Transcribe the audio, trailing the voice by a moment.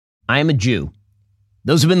I am a Jew.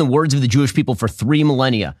 Those have been the words of the Jewish people for 3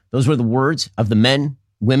 millennia. Those were the words of the men,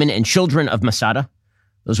 women, and children of Masada.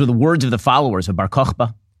 Those were the words of the followers of Bar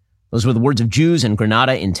Kokhba. Those were the words of Jews in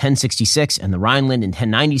Granada in 1066 and the Rhineland in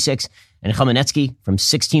 1096 and Khmelnytsky from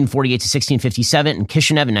 1648 to 1657 and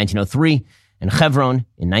Kishinev in 1903 and Hebron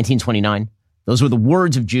in 1929. Those were the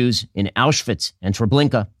words of Jews in Auschwitz and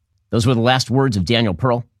Treblinka. Those were the last words of Daniel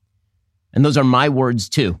Pearl. And those are my words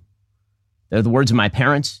too. They're the words of my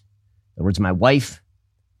parents, the words of my wife,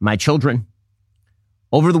 my children.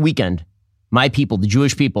 Over the weekend, my people, the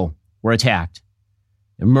Jewish people, were attacked.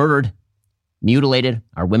 They're murdered, mutilated.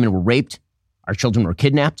 Our women were raped. Our children were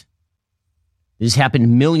kidnapped. This has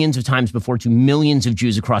happened millions of times before to millions of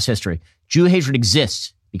Jews across history. Jew hatred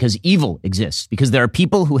exists because evil exists, because there are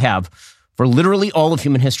people who have, for literally all of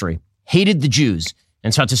human history, hated the Jews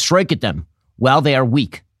and sought to strike at them while they are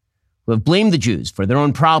weak, who have blamed the Jews for their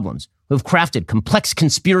own problems, who have crafted complex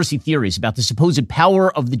conspiracy theories about the supposed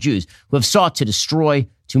power of the Jews, who have sought to destroy,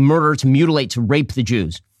 to murder, to mutilate, to rape the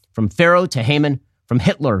Jews, from Pharaoh to Haman, from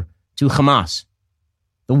Hitler to Hamas.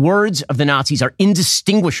 The words of the Nazis are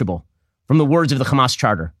indistinguishable from the words of the Hamas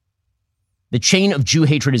Charter. The chain of Jew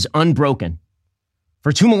hatred is unbroken.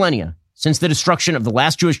 For 2 millennia, since the destruction of the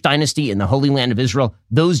last Jewish dynasty in the Holy Land of Israel,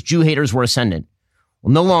 those Jew haters were ascendant.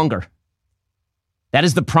 Well, no longer. That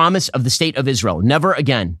is the promise of the state of Israel. Never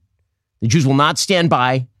again. The Jews will not stand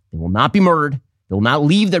by. They will not be murdered. They will not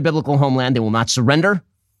leave their biblical homeland. They will not surrender.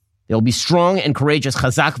 They will be strong and courageous,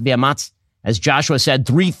 chazak v'amatz, as Joshua said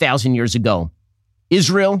 3,000 years ago.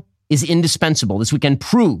 Israel is indispensable. This weekend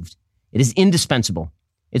proved it is indispensable.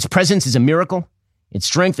 Its presence is a miracle. Its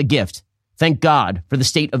strength a gift. Thank God for the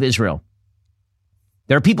state of Israel.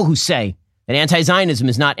 There are people who say that anti-Zionism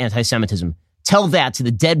is not anti-Semitism. Tell that to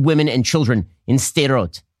the dead women and children in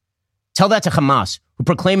Sderot. Tell that to Hamas, who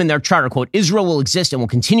proclaim in their charter, quote, Israel will exist and will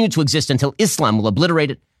continue to exist until Islam will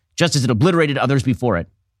obliterate it, just as it obliterated others before it.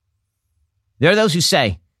 There are those who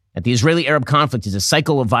say that the Israeli-Arab conflict is a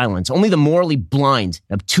cycle of violence. Only the morally blind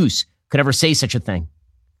and obtuse could ever say such a thing.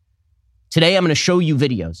 Today, I'm going to show you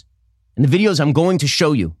videos. And the videos I'm going to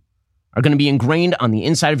show you are going to be ingrained on the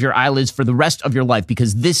inside of your eyelids for the rest of your life,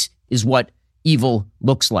 because this is what evil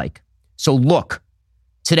looks like. So look.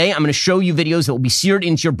 Today, I'm going to show you videos that will be seared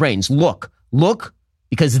into your brains. Look,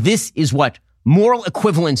 because this is what moral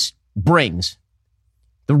equivalence brings.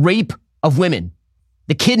 The rape of women,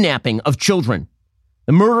 the kidnapping of children,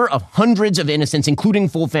 the murder of hundreds of innocents, including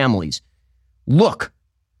full families. Look.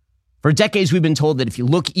 For decades, we've been told that if you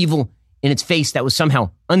look evil in its face, that was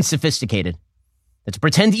somehow unsophisticated. That to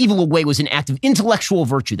pretend evil away was an act of intellectual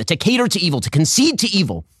virtue. That to cater to evil, to concede to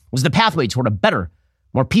evil, was the pathway toward a better,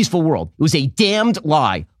 more peaceful world. It was a damned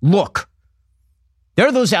lie. Look. There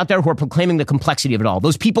are those out there who are proclaiming the complexity of it all.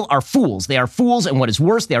 Those people are fools. They are fools, and what is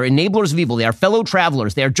worse, they are enablers of evil. They are fellow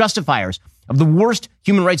travelers. They are justifiers of the worst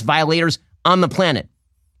human rights violators on the planet.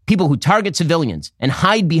 People who target civilians and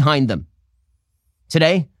hide behind them.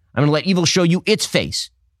 Today, I'm going to let evil show you its face.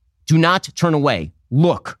 Do not turn away.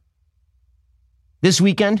 Look. This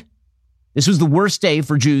weekend, this was the worst day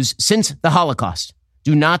for Jews since the Holocaust.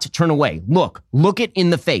 Do not turn away. Look it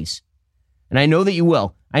in the face. And I know that you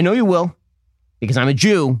will. I know you will, because I'm a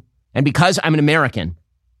Jew and because I'm an American.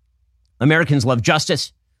 Americans love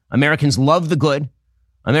justice. Americans love the good.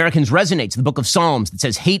 Americans resonate to the book of Psalms that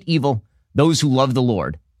says, hate evil, those who love the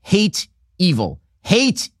Lord. Hate evil,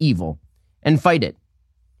 and fight it.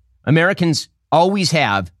 Americans always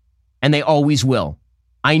have, and they always will.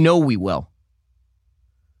 I know we will.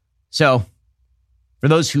 So, for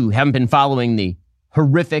those who haven't been following the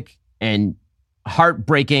horrific and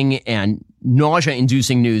heartbreaking and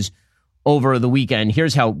nausea-inducing news over the weekend,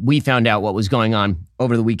 here's how we found out what was going on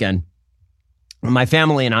over the weekend. My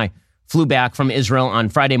family and I flew back from Israel on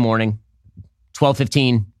Friday morning,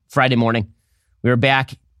 12:15 Friday morning. We were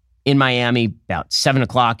back in Miami about 7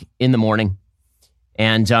 o'clock in the morning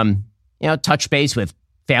and, touch base with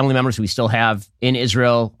family members we still have in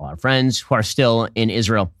Israel, all our friends who are still in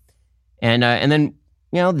Israel. And then,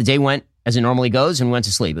 the day went as it normally goes and went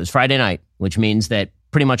to sleep. It was Friday night, which means that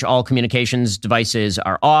pretty much all communications devices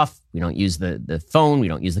are off. We don't use the phone. We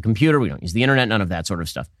don't use the computer. We don't use the internet, none of that sort of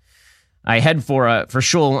stuff. I head for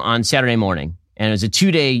shul on Saturday morning, and it was a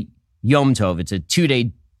 2-day Yom Tov. It's a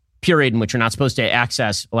 2-day period in which you're not supposed to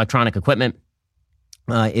access electronic equipment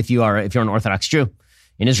if you're an Orthodox Jew.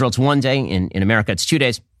 In Israel, it's 1 day. In America, it's 2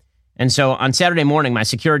 days. And so on Saturday morning, my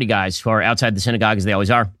security guys, who are outside the synagogue, as they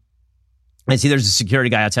always are, I see there's a security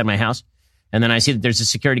guy outside my house. And then I see that there's a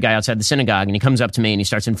security guy outside the synagogue, and he comes up to me and he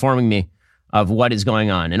starts informing me of what is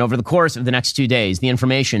going on. And over the course of the next 2 days, the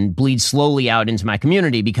information bleeds slowly out into my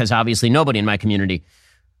community because obviously nobody in my community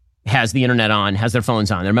has the internet on, has their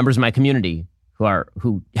phones on. They're members of my community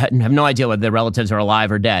who have no idea whether their relatives are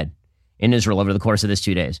alive or dead in Israel over the course of this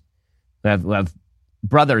 2 days. We have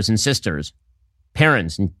brothers and sisters,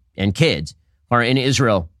 parents and kids who are in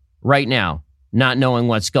Israel right now, not knowing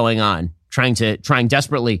what's going on, trying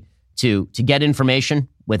desperately to get information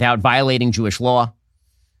without violating Jewish law.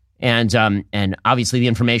 And obviously the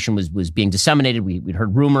information was being disseminated. We'd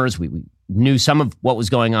heard rumors. We knew some of what was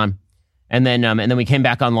going on. And then we came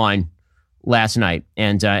back online last night.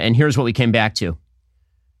 And here's what we came back to.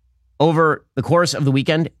 Over the course of the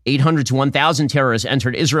weekend, 800 to 1,000 terrorists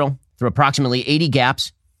entered Israel through approximately 80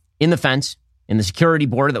 gaps in the fence, in the security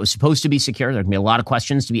border that was supposed to be secure. There can be a lot of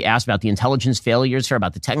questions to be asked about the intelligence failures here,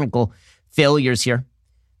 about the technical failures here.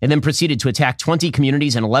 And then proceeded to attack 20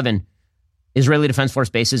 communities and 11 Israeli Defense Force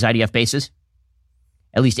bases, IDF bases.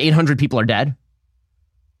 At least 800 people are dead.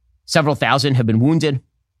 Several thousand have been wounded.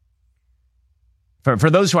 For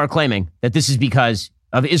those who are claiming that this is because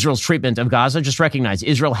of Israel's treatment of Gaza, just recognize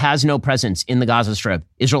Israel has no presence in the Gaza Strip.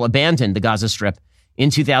 Israel abandoned the Gaza Strip in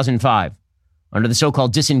 2005 under the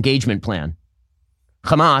so-called disengagement plan.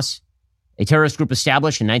 Hamas, a terrorist group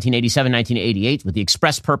established in 1987-1988 with the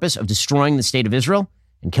express purpose of destroying the state of Israel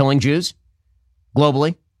and killing Jews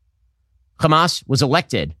globally. Hamas was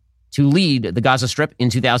elected to lead the Gaza Strip in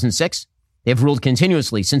 2006. They've ruled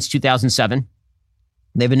continuously since 2007.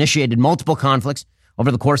 They've initiated multiple conflicts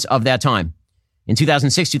over the course of that time. In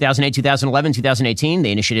 2006, 2008, 2011, 2018,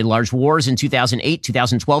 they initiated large wars in 2008,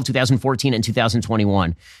 2012, 2014, and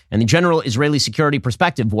 2021. And the general Israeli security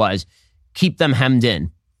perspective was keep them hemmed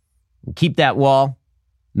in. Keep that wall.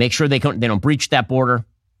 Make sure they don't breach that border.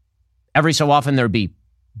 Every so often, there'd be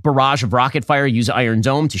barrage of rocket fire. Use Iron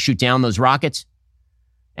Dome to shoot down those rockets.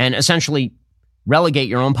 And essentially relegate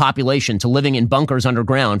your own population to living in bunkers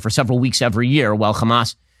underground for several weeks every year while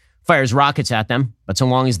Hamas fires rockets at them. But so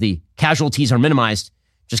long as the casualties are minimized,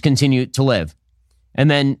 just continue to live. And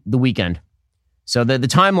then the weekend. So the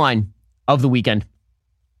timeline of the weekend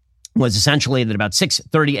was essentially that about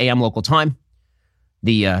 6:30 a.m. local time,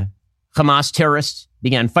 the Hamas terrorists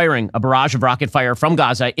began firing a barrage of rocket fire from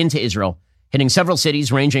Gaza into Israel, hitting several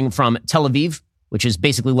cities ranging from Tel Aviv, which is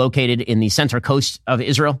basically located in the center coast of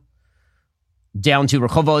Israel, down to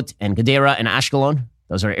Rehovot and Gedera and Ashkelon.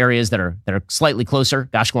 Those are areas that are slightly closer.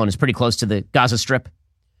 Ashkelon is pretty close to the Gaza Strip.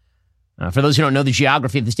 For those who don't know the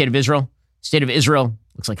geography of the state of Israel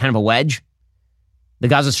looks like kind of a wedge. The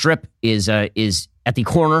Gaza Strip is at the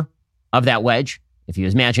corner of that wedge. If you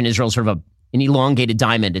imagine Israel sort of an elongated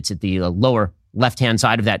diamond, it's at the lower left-hand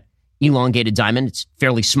side of that elongated diamond. It's a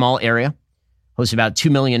fairly small area. Hosts about 2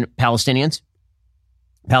 million Palestinian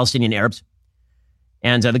Arabs.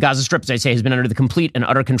 And the Gaza Strip, as I say, has been under the complete and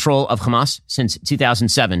utter control of Hamas since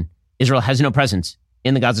 2007. Israel has no presence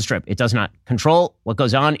in the Gaza Strip. It does not control what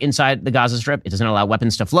goes on inside the Gaza Strip. It doesn't allow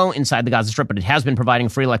weapons to flow inside the Gaza Strip, but it has been providing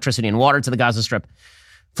free electricity and water to the Gaza Strip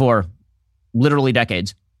for literally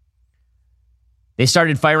decades. They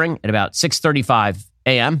started firing at about 6:35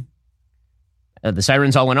 a.m. The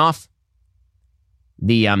sirens all went off.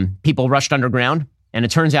 The people rushed underground, and it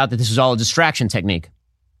turns out that this was all a distraction technique.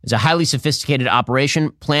 It's a highly sophisticated operation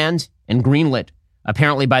planned and greenlit,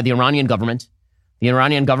 apparently by the Iranian government. The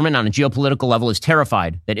Iranian government on a geopolitical level is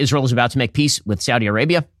terrified that Israel is about to make peace with Saudi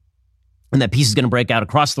Arabia and that peace is going to break out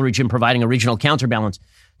across the region, providing a regional counterbalance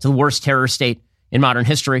to the worst terror state in modern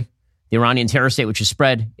history, the Iranian terror state, which has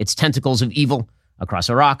spread its tentacles of evil across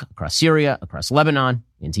Iraq, across Syria, across Lebanon,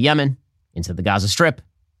 into Yemen, into the Gaza Strip.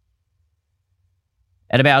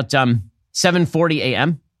 At about 7:40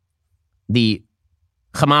 a.m., the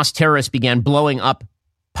Hamas terrorists began blowing up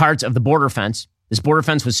parts of the border fence. This border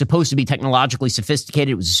fence was supposed to be technologically sophisticated.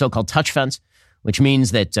 It was a so-called touch fence, which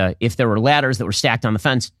means that if there were ladders that were stacked on the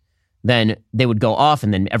fence, then they would go off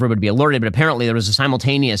and then everybody would be alerted. But apparently there was a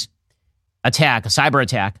simultaneous attack, a cyber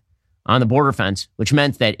attack on the border fence, which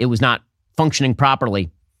meant that it was not functioning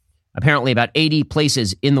properly. Apparently about 80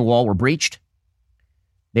 places in the wall were breached.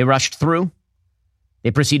 They rushed through.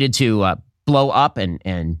 They proceeded to blow up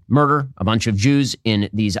and murder a bunch of Jews in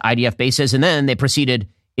these IDF bases. And then they proceeded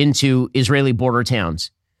into Israeli border towns.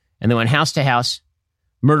 And they went house to house,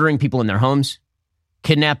 murdering people in their homes,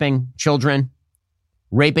 kidnapping children,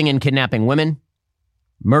 raping and kidnapping women,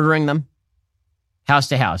 murdering them, house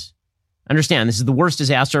to house. Understand, this is the worst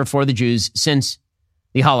disaster for the Jews since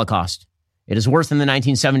the Holocaust. It is worse than the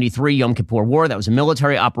 1973 Yom Kippur War. That was a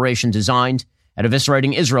military operation designed at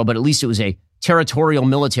eviscerating Israel, but at least it was a territorial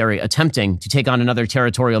military attempting to take on another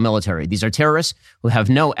territorial military. These are terrorists who have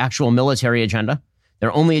no actual military agenda.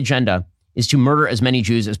 Their only agenda is to murder as many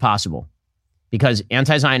Jews as possible because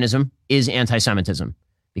anti-Zionism is anti-Semitism.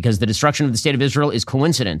 because the destruction of the state of Israel is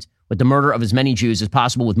coincident with the murder of as many Jews as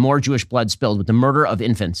possible, with more Jewish blood spilled, with the murder of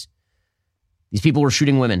infants. These people were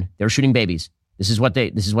shooting women. They were shooting babies. This is what they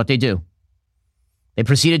do. They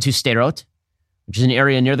proceeded to Sderot, which is an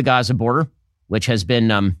area near the Gaza border, which has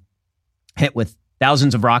been hit with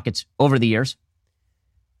thousands of rockets over the years.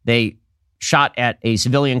 They shot at a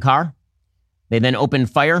civilian car. They then opened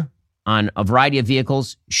fire on a variety of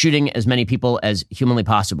vehicles, shooting as many people as humanly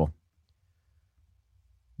possible.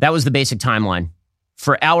 That was the basic timeline.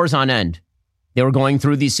 For hours on end, they were going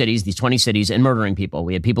through these cities, these 20 cities, and murdering people.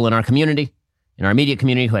 We had people in our community, in our immediate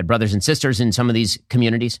community, who had brothers and sisters in some of these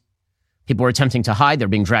communities. People were attempting to hide. They were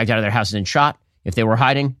being dragged out of their houses and shot. If they were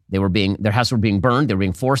hiding, their houses were being burned. They were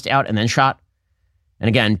being forced out and then shot. And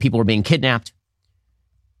again, people were being kidnapped.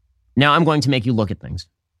 Now I'm going to make you look at things.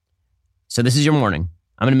 So this is your morning.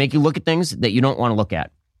 I'm going to make you look at things that you don't want to look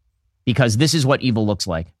at, because this is what evil looks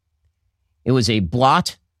like. It was a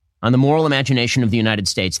blot on the moral imagination of the United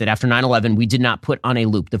States that after 9/11, we did not put on a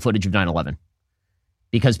loop the footage of 9/11,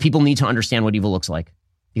 because people need to understand what evil looks like.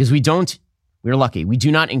 Because we're lucky. We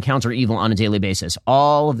do not encounter evil on a daily basis.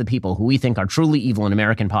 All of the people who we think are truly evil in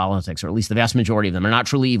American politics, or at least the vast majority of them, are not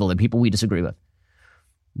truly evil. They're people we disagree with.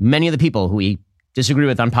 Many of the people who we disagree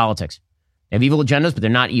with on politics, they have evil agendas, but they're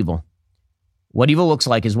not evil. What evil looks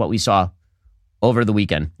like is what we saw over the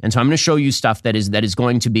weekend. And so I'm going to show you stuff that is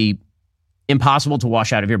going to be impossible to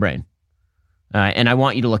wash out of your brain. And I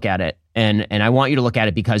want you to look at it. And I want you to look at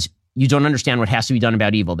it because you don't understand what has to be done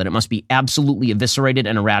about evil, that it must be absolutely eviscerated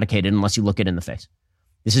and eradicated unless you look it in the face.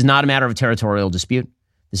 This is not a matter of a territorial dispute.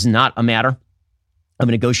 This is not a matter of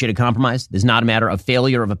a negotiated compromise. This is not a matter of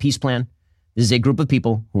failure of a peace plan. This is a group of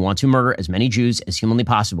people who want to murder as many Jews as humanly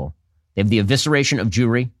possible. They have the evisceration of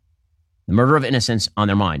Jewry, the murder of innocents on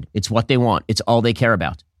their mind. It's what they want. It's all they care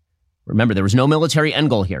about. Remember, there was no military end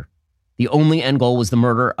goal here. The only end goal was the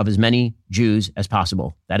murder of as many Jews as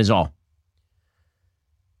possible. That is all.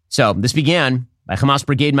 So this began by Hamas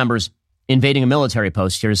brigade members invading a military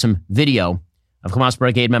post. Here's some video of Hamas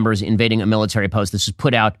brigade members invading a military post. This was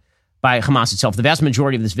put out by Hamas itself. The vast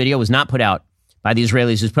majority of this video was not put out by the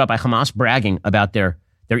Israelis. It was put out by Hamas bragging about their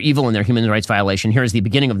evil and their human rights violation. Here is the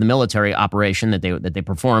beginning of the military operation that they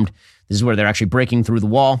performed. This is where they're actually breaking through the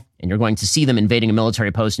wall, and you're going to see them invading a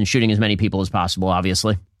military post and shooting as many people as possible,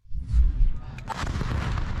 obviously.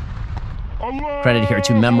 Credit here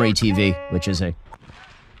to Memory TV, which is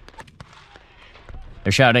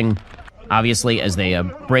they're shouting, obviously, as they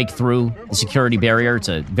break through the security barrier. It's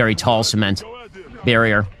a very tall cement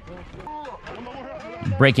barrier.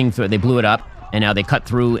 Breaking through, they blew it up, and now they cut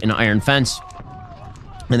through an iron fence,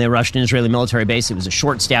 and they rushed an Israeli military base. It was a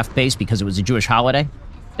short-staffed base because it was a Jewish holiday.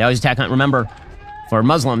 They always attack on, remember, for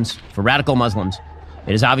Muslims, for radical Muslims,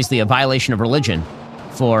 it is obviously a violation of religion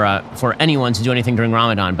for anyone to do anything during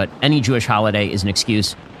Ramadan, but any Jewish holiday is an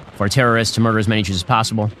excuse for terrorists to murder as many Jews as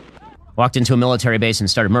possible. Walked into a military base and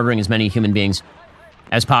started murdering as many human beings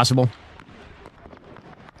as possible.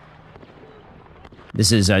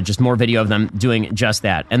 This is just more video of them doing just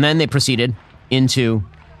that. And then they proceeded into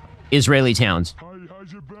Israeli towns.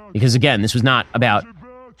 Because again, this was not about...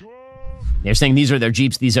 They're saying these are their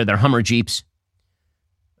Jeeps, these are their Hummer Jeeps.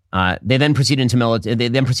 They then proceeded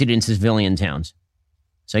into civilian towns.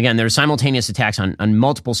 So again, there are simultaneous attacks on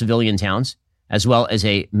multiple civilian towns, as well as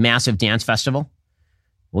a massive dance festival.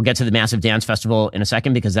 We'll get to the massive dance festival in a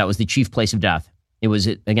second, because that was the chief place of death. It was,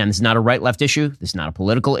 again, this is not a right-left issue. This is not a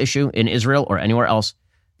political issue in Israel or anywhere else.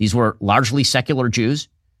 These were largely secular Jews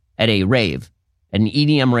at a rave, an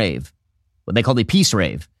EDM rave, what they called a peace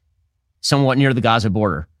rave, somewhat near the Gaza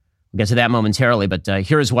border. We'll get to that momentarily, but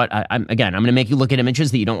here is what, I'm going to make you look at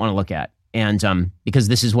images that you don't want to look at. And because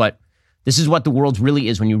this is what the world really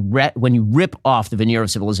is when you rip off the veneer of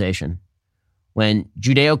civilization, when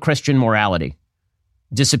Judeo-Christian morality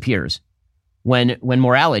disappears, when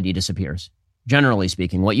morality disappears. Generally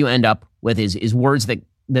speaking, what you end up with is words that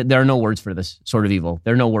there are no words for this sort of evil.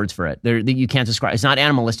 There are no words for it. You can't describe. It's not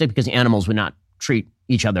animalistic, because animals would not treat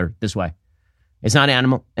each other this way. It's not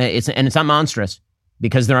animal. It's not monstrous,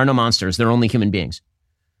 because there are no monsters. There are only human beings.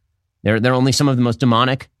 They're only some of the most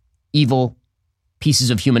demonic, evil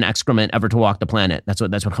pieces of human excrement ever to walk the planet. That's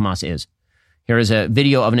what Hamas is. Here is a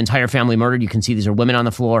video of an entire family murdered. You can see these are women on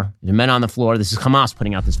the floor, these are men on the floor. This is Hamas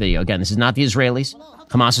putting out this video. Again, this is not the Israelis.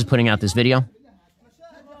 Hamas is putting out this video.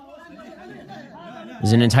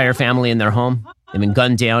 There's an entire family in their home. They've been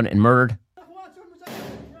gunned down and murdered.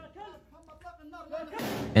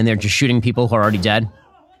 And they're just shooting people who are already dead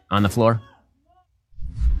on the floor.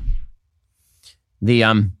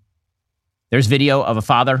 There's video of a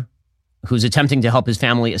father who's attempting to help his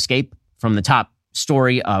family escape from the top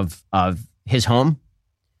story of his home.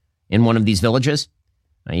 in one of these villages.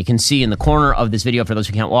 You can see in the corner of this video, for those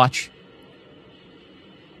who can't watch,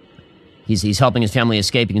 he's helping his family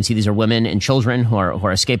escape. You can see these are women and children who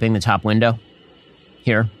are escaping the top window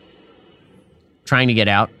here, trying to get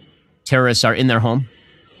out. Terrorists are in their home.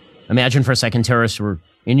 Imagine for a second terrorists were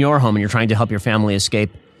in your home and you're trying to help your family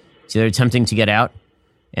escape. So they're attempting to get out.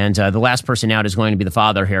 And the last person out is going to be the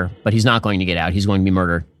father here, but he's not going to get out. He's going to be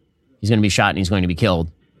murdered. He's going to be shot and he's going to be killed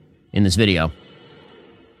in this video.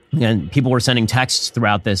 And people were sending texts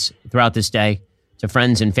throughout this day to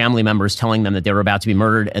friends and family members telling them that they were about to be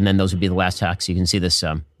murdered, and then those would be the last texts. You can see this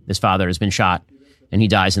this father has been shot, and he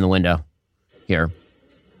dies in the window here.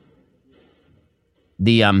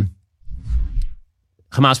 The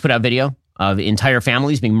Hamas put out video of entire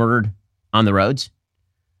families being murdered on the roads.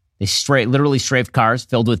 They literally strafed cars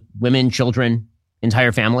filled with women, children,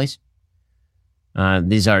 entire families.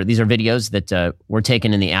 These are videos that were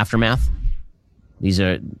taken in the aftermath.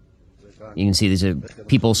 You can see these are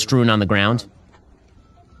people strewn on the ground.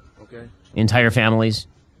 Okay. Entire families.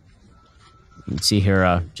 You can see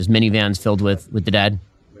here just minivans filled with the dead.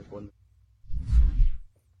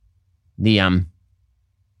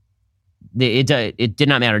 It did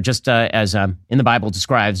not matter. Just as in the Bible it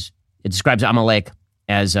describes Amalek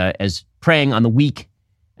as preying on the weak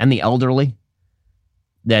and the elderly.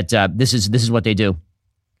 That this is what they do.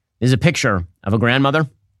 There's a picture of a grandmother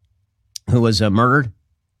who was murdered.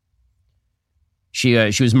 She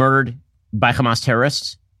was murdered by Hamas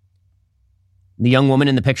terrorists. The young woman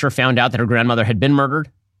in the picture found out that her grandmother had been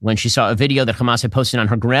murdered when she saw a video that Hamas had posted on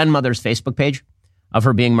her grandmother's Facebook page of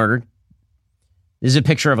her being murdered. This is a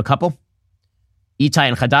picture of a couple, Itai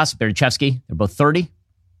and Hadas Berdichevsky. They're both 30.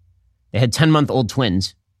 They had 10-month-old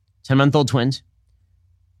twins. 10-month-old twins.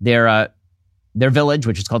 Their village,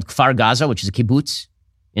 which is called Kfar Gaza, which is a kibbutz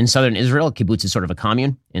in southern Israel. A kibbutz is sort of a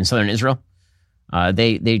commune in southern Israel.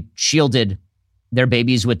 They shielded their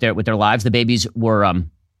babies with their lives. The babies were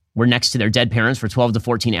next to their dead parents for 12 to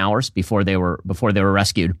 14 hours before they were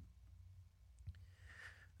rescued.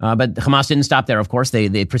 But Hamas didn't stop there, of course.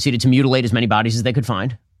 They proceeded to mutilate as many bodies as they could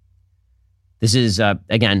find. This is,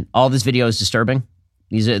 again, all this video is disturbing.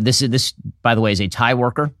 This, by the way, is a Thai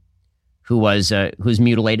worker who's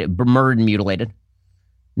mutilated, murdered and mutilated.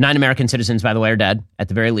 9 American citizens, by the way, are dead, at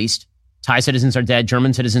the very least. Thai citizens are dead.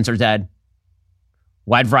 German citizens are dead.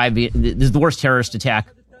 Wide variety. This is the worst terrorist attack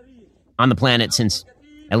on the planet since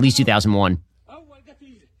at least 2001.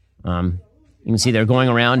 You can see they're going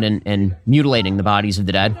around and mutilating the bodies of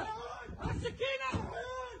the dead.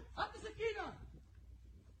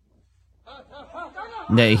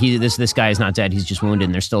 This guy is not dead. He's just wounded,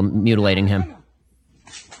 and they're still mutilating him.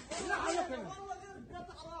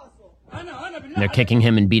 They're kicking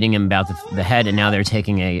him and beating him about the head, and now they're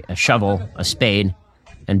taking a shovel, a spade,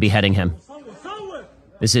 and beheading him.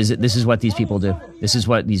 This is what these people do. This is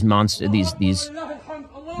what these monsters.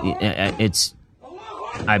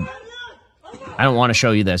 I don't want to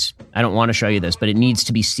show you this. I don't want to show you this, but it needs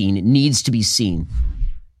to be seen. It needs to be seen.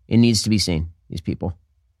 It needs to be seen. These people.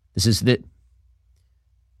 This is the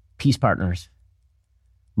peace partners,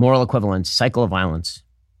 moral equivalence, cycle of violence,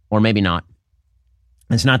 or maybe not.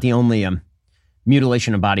 It's not the only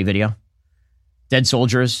mutilation of body video. Dead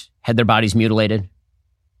soldiers had their bodies mutilated,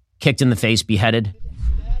 kicked in the face, beheaded.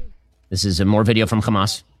 This is more video from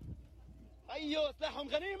Hamas.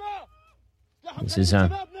 This is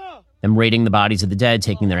them raiding the bodies of the dead,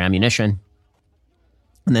 taking their ammunition,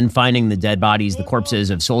 and then finding the dead bodies, the corpses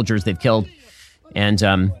of soldiers they've killed,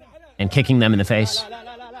 and kicking them in the face,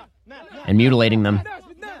 and mutilating them,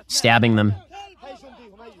 stabbing them,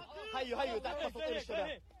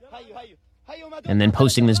 and then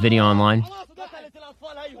posting this video online.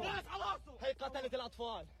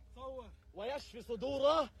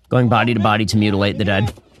 Going body to body to mutilate the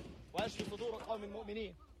dead.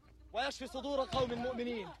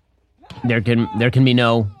 There can be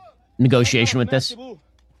no negotiation with this.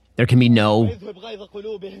 There can be no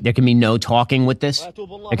talking with this.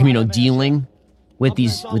 There can be no dealing with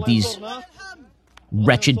these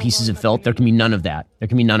wretched pieces of filth. There can be none of that. There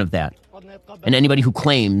can be none of that. And anybody who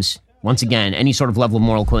claims, once again, any sort of level of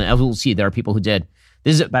moral equivalence, as we'll see, there are people who did.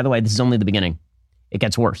 By the way, this is only the beginning. It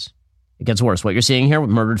gets worse. It gets worse. What you're seeing here with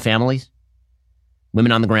murdered families,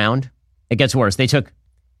 women on the ground, it gets worse. They took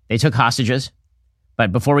hostages.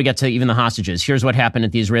 But before we get to even the hostages, here's what happened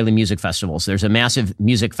at the Israeli music festivals. There's a massive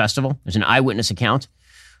music festival. There's an eyewitness account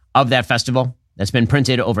of that festival that's been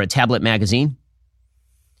printed over a tablet magazine.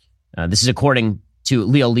 This is according to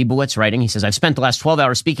Leo Leibowitz writing. He says, I've spent the last 12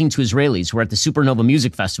 hours speaking to Israelis who are at the Supernova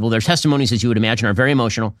Music Festival. Their testimonies, as you would imagine, are very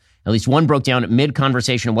emotional. At least one broke down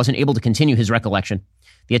mid-conversation and wasn't able to continue his recollection.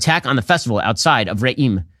 The attack on the festival outside of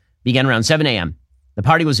Re'im began around 7 a.m. The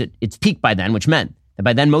party was at its peak by then, which meant that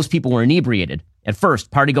by then most people were inebriated. At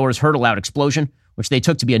first, partygoers heard a loud explosion, which they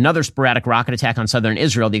took to be another sporadic rocket attack on southern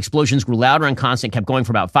Israel. The explosions grew louder and constant, kept going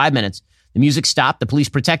for about 5 minutes. The music stopped. The police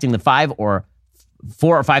protecting the 4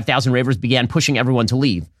 or 5,000 ravers began pushing everyone to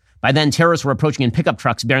leave. By then, terrorists were approaching in pickup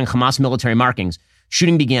trucks bearing Hamas military markings.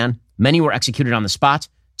 Shooting began. Many were executed on the spot.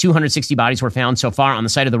 260 bodies were found so far on the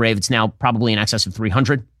site of the rave. It's now probably in excess of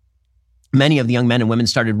 300. Many of the young men and women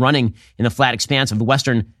started running in the flat expanse of the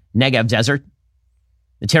western Negev desert.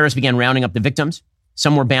 The terrorists began rounding up the victims.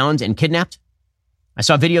 Some were bound and kidnapped. I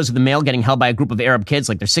saw videos of the male getting held by a group of Arab kids,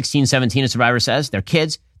 like they're 16, 17, a survivor says. They're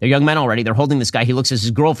kids. They're young men already. They're holding this guy. He looks as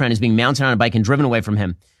his girlfriend is being mounted on a bike and driven away from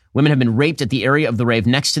him. Women have been raped at the area of the rave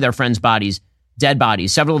next to their friends' bodies, dead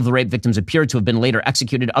bodies. Several of the rape victims appeared to have been later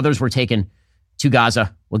executed. Others were taken to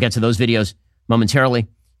Gaza. We'll get to those videos momentarily.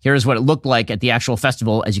 Here's what it looked like at the actual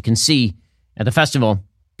festival. As you can see, at the festival,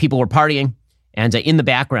 people were partying. And in the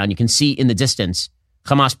background, you can see in the distance,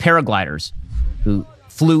 Hamas paragliders who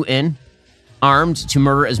flew in, armed to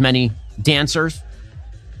murder as many dancers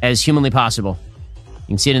as humanly possible. You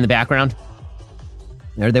can see it in the background.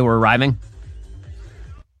 There they were arriving.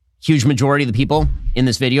 Huge majority of the people in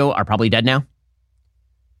this video are probably dead now.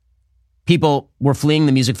 People were fleeing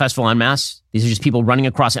the music festival en masse. These are just people running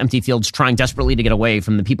across empty fields, trying desperately to get away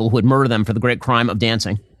from the people who would murder them for the great crime of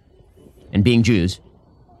dancing and being Jews.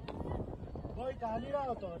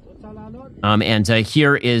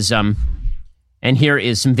 Here is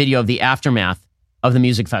some video of the aftermath of the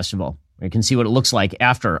music festival. You can see what it looks like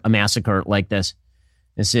after a massacre like this.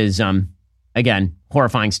 This is, again,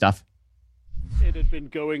 horrifying stuff. It had been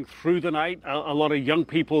going through the night. A lot of young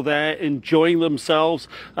people there enjoying themselves,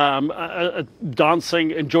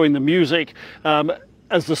 dancing, enjoying the music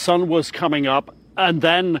as the sun was coming up. And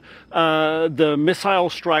then the missile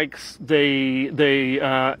strikes, the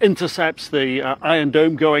intercepts, the Iron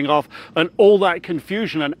Dome going off, and all that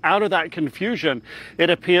confusion. And out of that confusion, it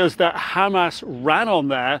appears that Hamas ran on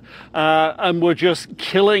there and were just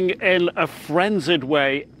killing in a frenzied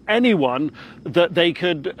way anyone that they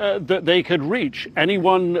could reach,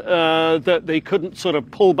 anyone that they couldn't sort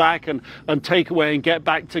of pull back and take away and get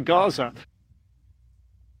back to Gaza.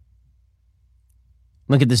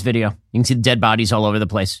 Look at this video. You can see the dead bodies all over the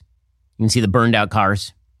place. You can see the burned out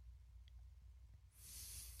cars.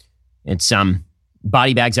 It's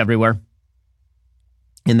body bags everywhere.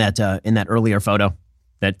 In that earlier photo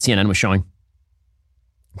that CNN was showing,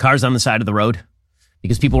 cars on the side of the road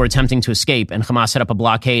because people were attempting to escape, and Hamas set up a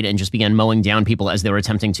blockade and just began mowing down people as they were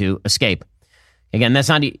attempting to escape. Again, that's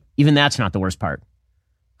not the worst part.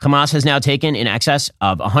 Hamas has now taken in excess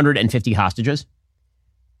of 150 hostages.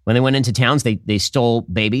 When they went into towns, they stole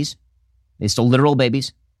babies. They stole literal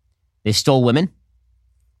babies. They stole women.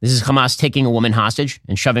 This is Hamas taking a woman hostage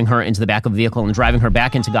and shoving her into the back of a vehicle and driving her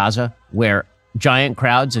back into Gaza, where giant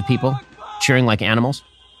crowds of people cheering like animals.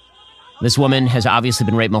 This woman has obviously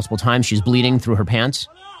been raped multiple times. She's bleeding through her pants.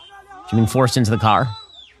 She's been forced into the car,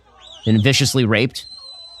 been viciously raped.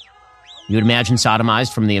 You would imagine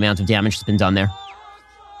sodomized from the amount of damage that's been done there.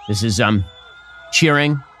 This is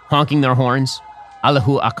cheering, honking their horns.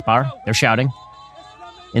 Allahu Akbar, they're shouting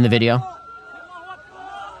in the video.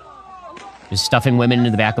 Just stuffing women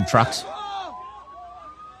into the back of trucks.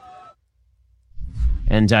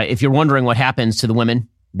 And if you're wondering what happens to the women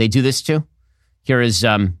they do this to, here is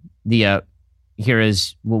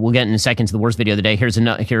we'll get in a second to the worst video of the day.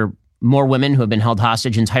 Here more women who have been held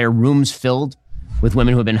hostage, entire rooms filled with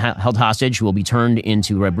women who have been held hostage who will be turned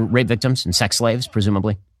into rape victims and sex slaves,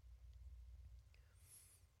 presumably.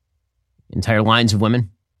 Entire lines of women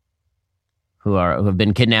who have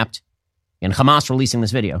been kidnapped. And Hamas releasing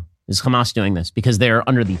this video. This is Hamas doing this because they're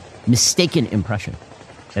under the mistaken impression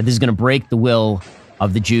that this is going to break the will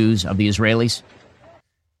of the Jews, of the Israelis.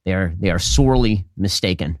 They are sorely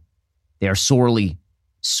mistaken. They are sorely,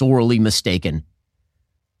 sorely mistaken.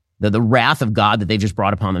 The wrath of God that they've just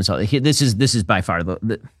brought upon themselves. This is by far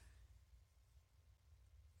the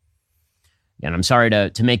and I'm sorry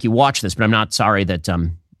to make you watch this, but I'm not sorry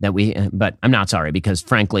but I'm not sorry because,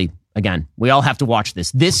 frankly, again, we all have to watch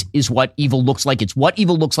this. This is what evil looks like. It's what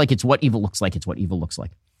evil looks like. It's what evil looks like. It's what evil looks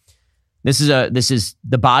like. This is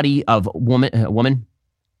the body of a woman.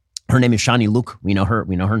 Her name is Shani Luke. We know her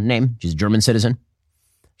name. She's a German citizen.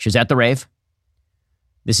 She's at the rave.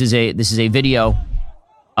 This is a video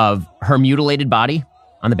of her mutilated body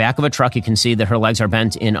on the back of a truck. You can see that her legs are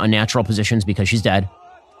bent in unnatural positions because she's dead.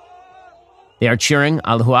 They are cheering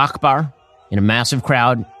Allahu Akbar in a massive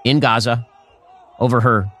crowd in Gaza over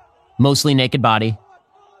her mostly naked body.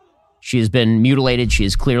 She has been mutilated. She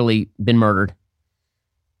has clearly been murdered.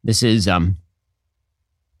 This is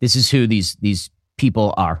This is who these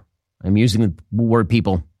people are. I'm using the word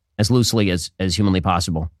people as loosely as humanly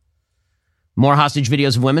possible. More hostage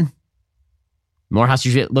videos of women. More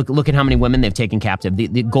hostage. Look at how many women they've taken captive.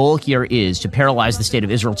 The goal here is to paralyze the state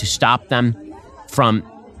of Israel, to stop them from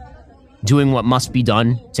doing what must be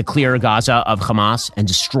done to clear Gaza of Hamas and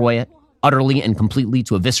destroy it utterly and completely,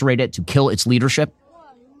 to eviscerate it, to kill its leadership.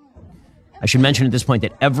 I should mention at this point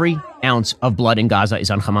that every ounce of blood in Gaza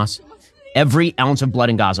is on Hamas. Every ounce of blood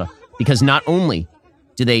in Gaza. Because not only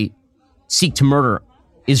do they seek to murder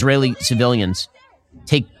Israeli civilians,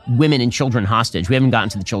 take women and children hostage. We haven't gotten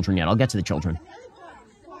to the children yet. I'll get to the children.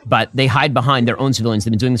 But they hide behind their own civilians.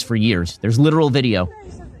 They've been doing this for years. There's literal video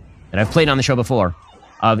that I've played on the show before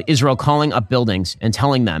of Israel calling up buildings and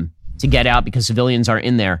telling them to get out because civilians are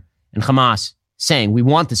in there. And Hamas saying, we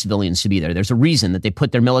want the civilians to be there. There's a reason that they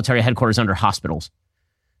put their military headquarters under hospitals,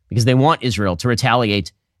 because they want Israel to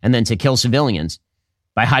retaliate and then to kill civilians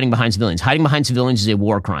by hiding behind civilians. Hiding behind civilians is a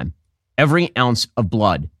war crime. Every ounce of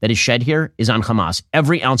blood that is shed here is on Hamas.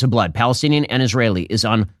 Every ounce of blood, Palestinian and Israeli, is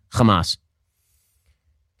on Hamas.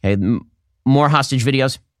 Okay, more hostage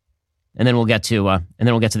videos, and then we'll get to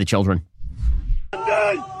the children.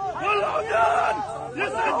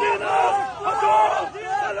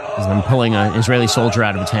 As I'm pulling an Israeli soldier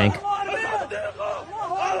out of a tank.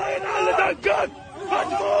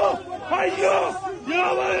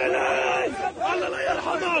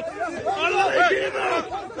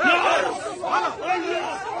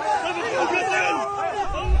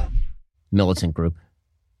 Militant group.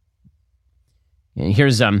 And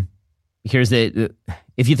here's the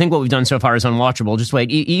if you think what we've done so far is unwatchable, just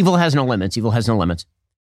wait. Evil has no limits. Evil has no limits.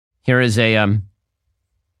 Here is another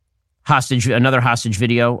hostage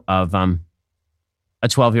video of a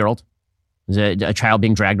 12-year-old, a child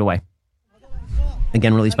being dragged away.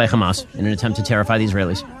 Again, released by Hamas in an attempt to terrify the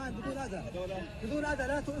Israelis.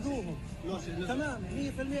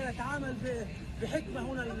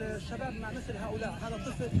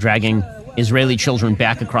 Dragging Israeli children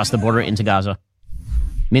back across the border into Gaza.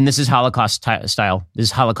 I mean, this is Holocaust style. This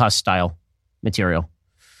is Holocaust style material.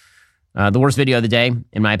 The worst video of the day,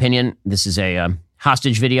 in my opinion, this is a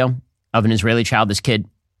hostage video of an Israeli child. This kid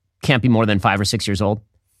can't be more than 5 or 6 years old.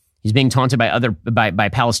 He's being taunted by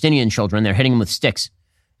Palestinian children. They're hitting him with sticks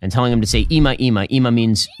and telling him to say Ima, Ima. Ima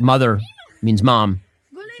means mother, means mom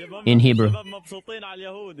in Hebrew.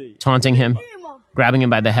 Taunting him, grabbing him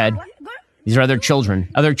by the head. These are other children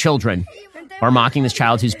who are mocking this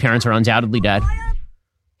child whose parents are undoubtedly dead,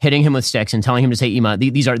 hitting him with sticks and telling him to say Ima.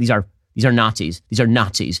 These are Nazis. These are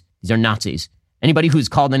Nazis. These are Nazis. Anybody who's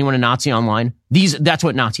called anyone a Nazi online, that's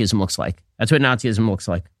what Nazism looks like. That's what Nazism looks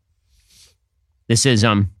like. This is,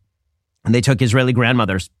 and they took Israeli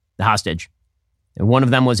grandmothers hostage. And one of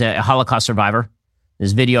them was a Holocaust survivor.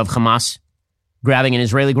 This video of Hamas grabbing an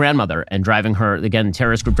Israeli grandmother and driving her, again,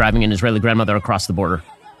 terrorist group driving an Israeli grandmother across the border.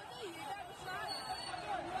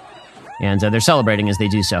 And they're celebrating as they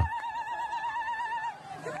do so.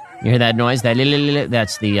 You hear that noise?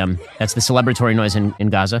 That's the celebratory noise in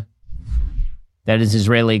Gaza. That is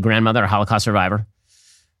Israeli grandmother, a Holocaust survivor.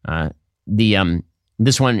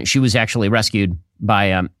 This one, she was actually rescued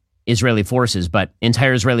by Israeli forces, but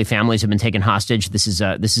entire Israeli families have been taken hostage. This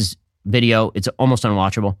is video. It's almost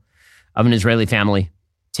unwatchable, of an Israeli family.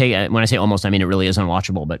 When I say almost, I mean it really is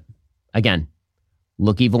unwatchable. But again,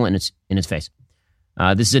 look evil in its face.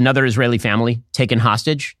 This is another Israeli family taken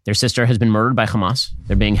hostage. Their sister has been murdered by Hamas.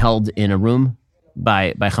 They're being held in a room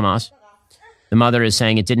by Hamas. The mother is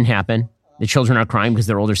saying it didn't happen. The children are crying because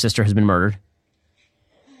their older sister has been murdered.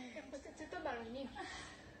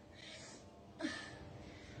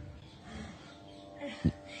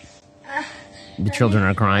 The children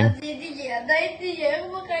are crying.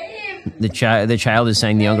 The child is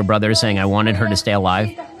saying, the younger brother is saying, I wanted her to stay alive.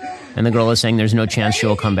 And the girl is saying there's no chance she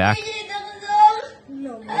will come back.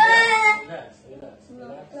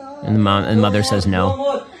 And the mother says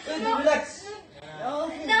no.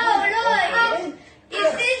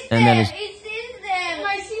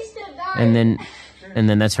 And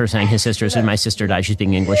then that's her saying his sister said, my sister died. She's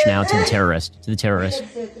speaking English now to the terrorist.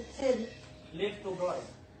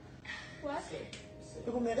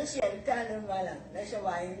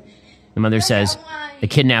 The mother says, the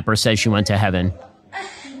kidnapper says she went to heaven.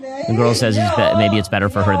 The girl says maybe it's better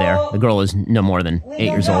for her there. The girl is no more than 8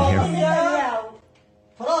 years old here.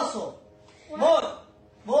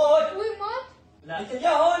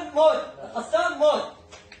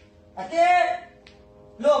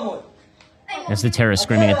 That's the terrorist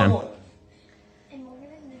screaming at them.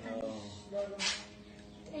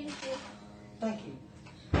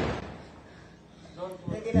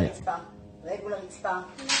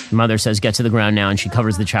 The mother says, get to the ground now, and she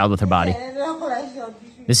covers the child with her body.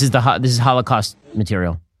 This is Holocaust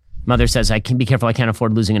material. Mother says, I can be careful, I can't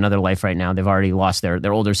afford losing another life right now. They've already lost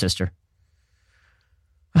their older sister.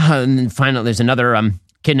 And then finally, there's another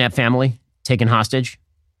kidnapped family taken hostage.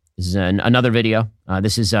 This is another video.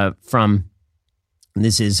 This is a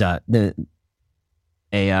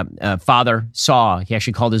father saw, he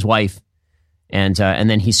actually called his wife, and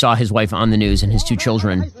then he saw his wife on the news and his two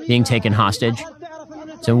children being taken hostage.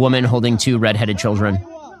 It's a woman holding two redheaded children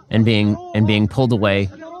and being pulled away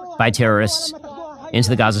by terrorists into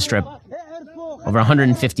the Gaza Strip. Over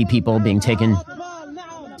 150 people being taken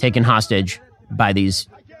hostage by these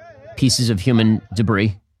pieces of human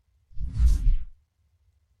debris.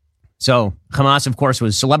 So Hamas, of course,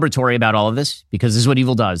 was celebratory about all of this because this is what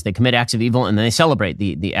evil does. They commit acts of evil and then they celebrate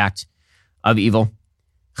the act of evil.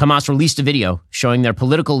 Hamas released a video showing their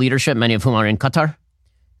political leadership, many of whom are in Qatar,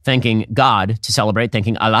 thanking God to celebrate,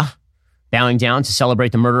 thanking Allah, bowing down to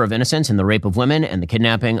celebrate the murder of innocents and the rape of women and the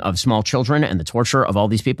kidnapping of small children and the torture of all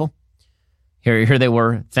these people. Here they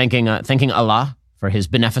were thanking Allah for his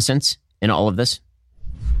beneficence in all of this.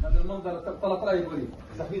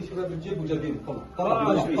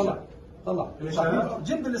 Watching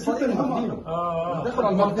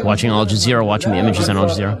Al Jazeera, watching the images on Al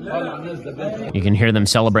Jazeera. You can hear them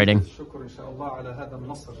celebrating,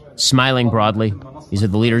 smiling broadly. These are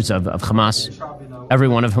the leaders of Hamas, every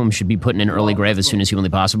one of whom should be put in an early grave as soon as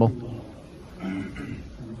humanly possible. You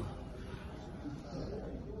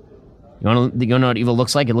want to know what evil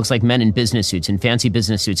looks like? It looks like men in business suits, in fancy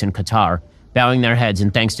business suits in Qatar, bowing their heads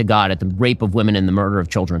in thanks to God at the rape of women and the murder of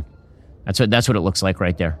children. That's what it looks like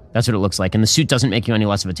right there. That's what it looks like. And the suit doesn't make you any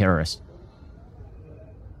less of a terrorist.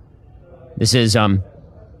 This is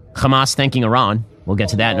Hamas thanking Iran. We'll get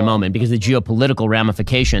to that in a moment because the geopolitical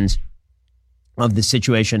ramifications of the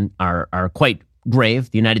situation are quite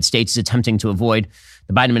grave. The United States is attempting to avoid,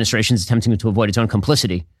 the Biden administration is attempting to avoid its own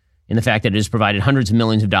complicity in the fact that it has provided hundreds of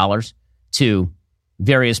millions of dollars to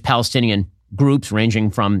various Palestinian groups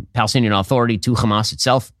ranging from Palestinian Authority to Hamas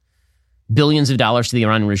itself. Billions of dollars to the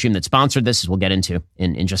Iranian regime that sponsored this, as we'll get into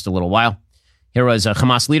in just a little while. Here was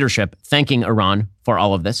Hamas leadership thanking Iran for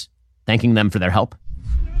all of this, thanking them for their help.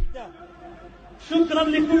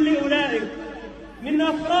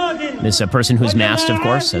 This person who's masked, of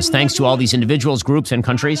course, says thanks to all these individuals, groups, and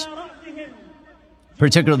countries,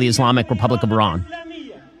 particularly the Islamic Republic of Iran,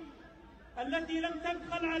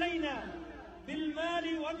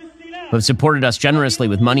 who have supported us generously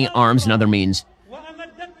with money, arms, and other means,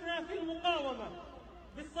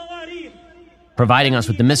 providing us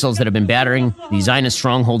with the missiles that have been battering the Zionist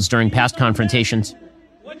strongholds during past confrontations.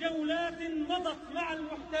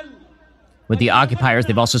 With the occupiers,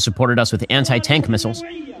 they've also supported us with anti-tank missiles,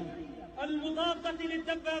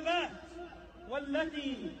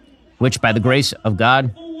 which, by the grace of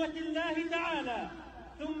God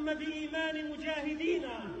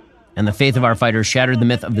and the faith of our fighters, shattered the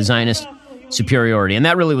myth of the Zionist superiority. And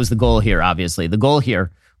that really was the goal here, obviously. The goal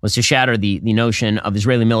here was to shatter the notion of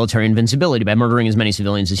Israeli military invincibility by murdering as many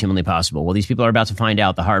civilians as humanly possible. Well, these people are about to find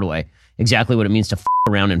out the hard way exactly what it means to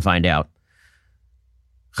around and find out.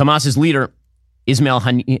 Hamas's leader, Ismail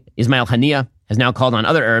Haniyeh, has now called on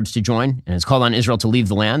other Arabs to join and has called on Israel to leave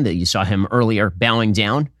the land. That you saw him earlier bowing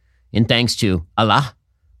down in thanks to Allah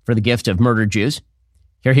for the gift of murdered Jews.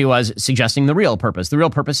 Here he was suggesting the real purpose. The real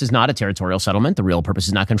purpose is not a territorial settlement. The real purpose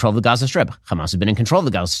is not control of the Gaza Strip. Hamas has been in control of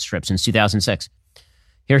the Gaza Strip since 2006.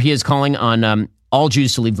 Here he is calling on all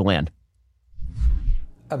Jews to leave the land.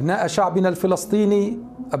 أبناء شعبنا الفلسطيني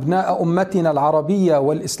أبناء أمتنا العربية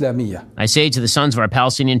والإسلامية. I say to the sons of our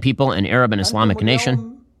Palestinian people and Arab and Islamic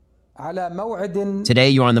nation, today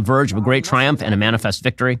you are on the verge of a great triumph and a manifest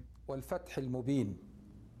victory.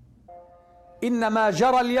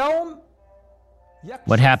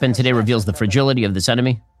 What happened today reveals the fragility of this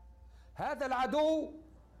enemy.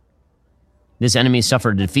 This enemy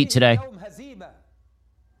suffered a defeat today.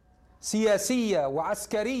 A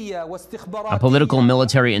political,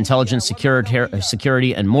 military, intelligence,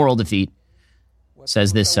 security, and moral defeat,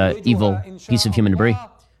 says this evil piece of human debris.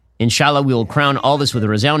 Inshallah, we will crown all this with a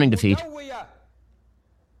resounding defeat.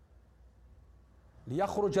 The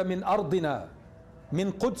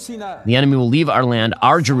enemy will leave our land,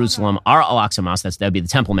 our Jerusalem, our Al-Aqsa Mosque, that would be the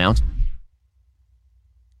Temple Mount,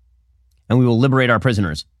 and we will liberate our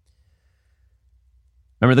prisoners.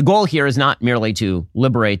 Remember, the goal here is not merely to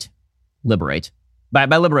liberate. By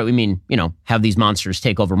liberate, we mean, have these monsters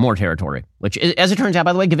take over more territory, which, as it turns out,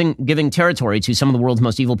 by the way, giving territory to some of the world's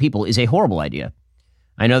most evil people is a horrible idea.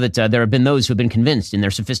 I know that there have been those who have been convinced in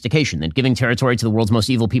their sophistication that giving territory to the world's most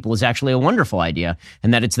evil people is actually a wonderful idea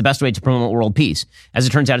and that it's the best way to promote world peace. As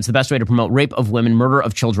it turns out, it's the best way to promote rape of women, murder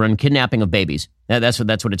of children, kidnapping of babies. That's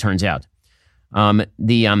what it turns out.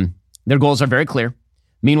 Their goals are very clear.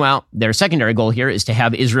 Meanwhile, their secondary goal here is to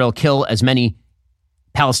have Israel kill as many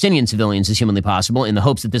Palestinian civilians as humanly possible in the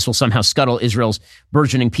hopes that this will somehow scuttle Israel's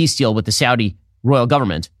burgeoning peace deal with the Saudi royal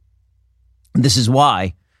government. This is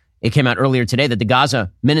why it came out earlier today that the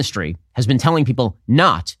Gaza ministry has been telling people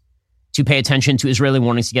not to pay attention to Israeli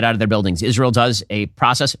warnings to get out of their buildings. Israel does a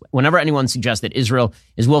process. Whenever anyone suggests that Israel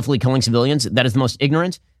is willfully killing civilians, that is the most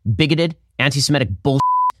ignorant, bigoted, anti-Semitic bullshit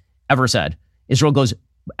ever said. Israel goes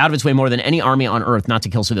out of its way more than any army on earth not to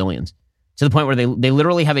kill civilians, to the point where they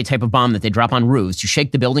literally have a type of bomb that they drop on roofs to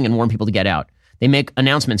shake the building and warn people to get out. They make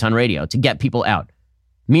announcements on radio to get people out.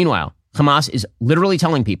 Meanwhile, Hamas is literally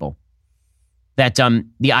telling people that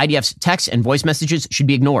the IDF's texts and voice messages should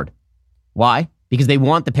be ignored. Why? Because they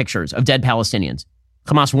want the pictures of dead Palestinians.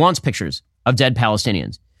 Hamas wants pictures of dead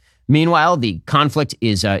Palestinians. Meanwhile, the conflict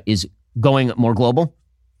is going more global.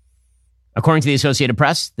 According to the Associated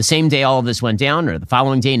Press, the same day all of this went down, or the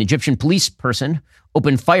following day, an Egyptian police person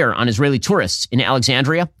opened fire on Israeli tourists in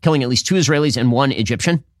Alexandria, killing at least 2 Israelis and 1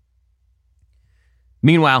 Egyptian.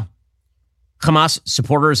 Meanwhile, Hamas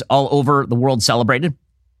supporters all over the world celebrated.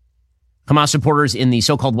 Hamas supporters in the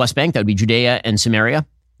so-called West Bank, that would be Judea and Samaria,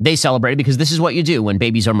 they celebrated because this is what you do when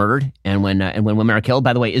babies are murdered and when women are killed.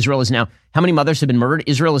 By the way, Israel is now, how many mothers have been murdered?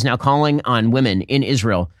 Israel is now calling on women in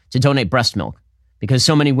Israel to donate breast milk because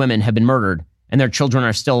so many women have been murdered and their children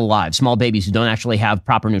are still alive, small babies who don't actually have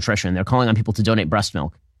proper nutrition. They're calling on people to donate breast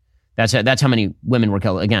milk. That's how many women were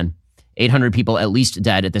killed. Again, 800 people at least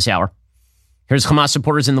dead at this hour. Here's Hamas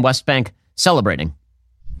supporters in the West Bank celebrating.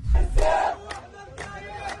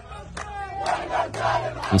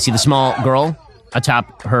 You see the small girl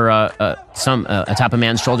atop her, atop a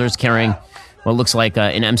man's shoulders carrying what looks like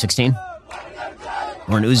an M16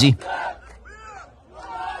 or an Uzi.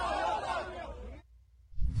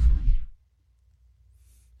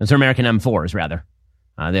 Those are American M4s, rather.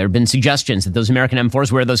 There have been suggestions that those American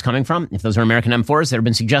M4s, where are those coming from? If those are American M4s, there have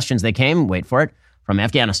been suggestions they came, wait for it, from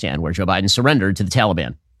Afghanistan, where Joe Biden surrendered to the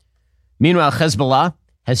Taliban. Meanwhile, Hezbollah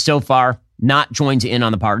has so far not joined in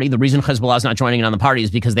on the party. The reason Hezbollah is not joining in on the party is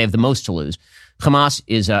because they have the most to lose. Hamas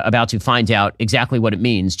is about to find out exactly what it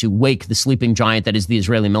means to wake the sleeping giant that is the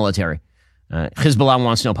Israeli military. Hezbollah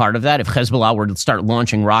wants no part of that. If Hezbollah were to start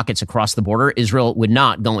launching rockets across the border, Israel would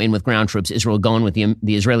not go in with ground troops. Israel would go in with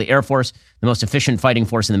the Israeli Air Force, the most efficient fighting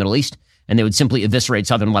force in the Middle East, and they would simply eviscerate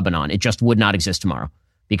southern Lebanon. It just would not exist tomorrow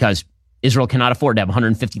because Israel cannot afford to have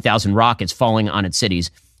 150,000 rockets falling on its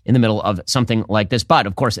cities in the middle of something like this. But,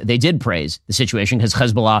 of course, they did praise the situation because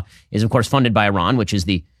Hezbollah is, of course, funded by Iran, which is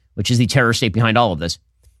the terror state behind all of this.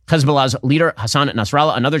 Hezbollah's leader, Hassan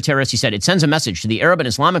Nasrallah, another terrorist, he said, it sends a message to the Arab and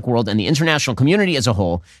Islamic world and the international community as a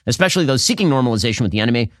whole, especially those seeking normalization with the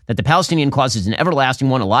enemy, that the Palestinian cause is an everlasting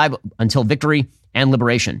one, alive until victory and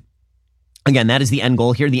liberation. Again, that is the end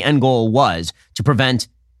goal here. The end goal was to prevent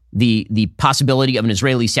the possibility of an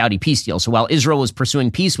Israeli-Saudi peace deal. So while Israel was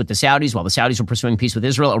pursuing peace with the Saudis, while the Saudis were pursuing peace with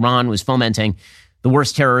Israel, Iran was fomenting the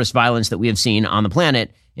worst terrorist violence that we have seen on the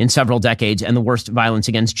planet in several decades and the worst violence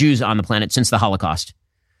against Jews on the planet since the Holocaust.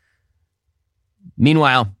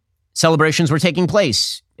 Meanwhile, celebrations were taking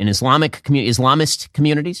place in Islamist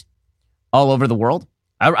communities all over the world.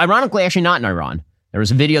 Ironically, actually not in Iran. There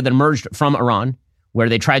was a video that emerged from Iran where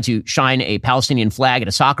they tried to shine a Palestinian flag at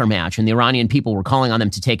a soccer match, and the Iranian people were calling on them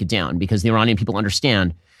to take it down because the Iranian people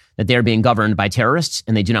understand that they are being governed by terrorists,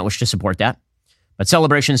 and they do not wish to support that. But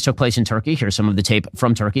celebrations took place in Turkey. Here's some of the tape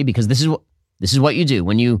from Turkey, because this is what you do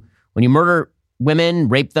when you murder women,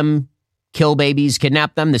 rape them, kill babies,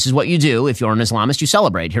 kidnap them. This is what you do if you're an Islamist. You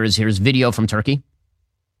celebrate. Here's video from Turkey.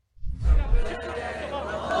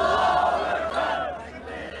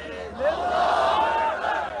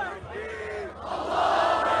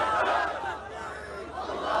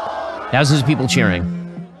 Thousands of people cheering.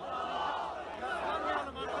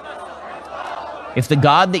 If the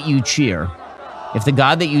God that you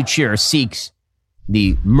cheer seeks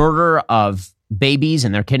the murder of babies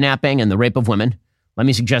and their kidnapping and the rape of women, let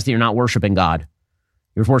me suggest that you're not worshiping God.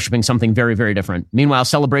 You're worshiping something very, very different. Meanwhile,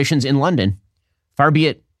 celebrations in London, far be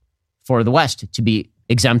it for the West to be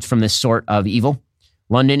exempt from this sort of evil.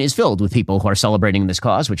 London is filled with people who are celebrating this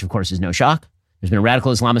cause, which of course is no shock. There's been a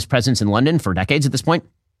radical Islamist presence in London for decades at this point.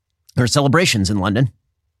 There are celebrations in London.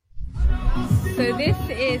 So this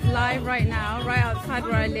is live right now, right outside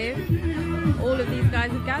where I live. All of these guys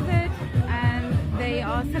have gathered and they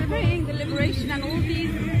are celebrating the liberation and all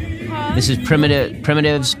these cars. This is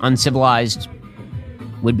primitives, uncivilized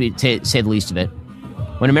would be, to say the least of it.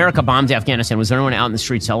 When America bombed Afghanistan, was anyone out in the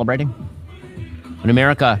street celebrating? When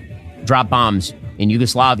America dropped bombs in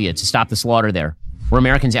Yugoslavia to stop the slaughter there, were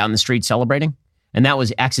Americans out in the street celebrating? And that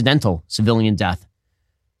was accidental civilian death.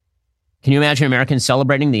 Can you imagine Americans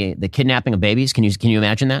celebrating the kidnapping of babies? Can you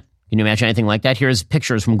imagine that? Can you imagine anything like that? Here's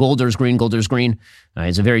pictures from Golders Green. Golders Green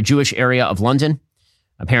is a very Jewish area of London.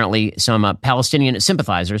 Apparently, some Palestinian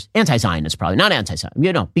sympathizers, anti-Zionists probably, not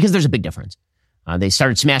anti-Zionist, because there's a big difference. They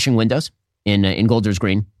started smashing windows in Golders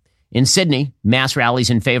Green. In Sydney, mass rallies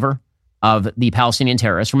in favor of the Palestinian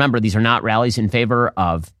terrorists. Remember, these are not rallies in favor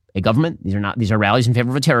of a government. These are rallies in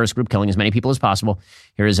favor of a terrorist group killing as many people as possible.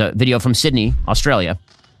 Here is a video from Sydney, Australia.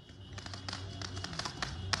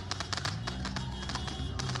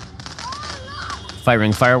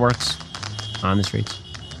 Firing fireworks on the streets.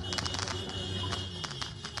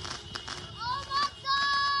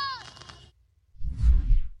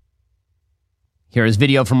 Here is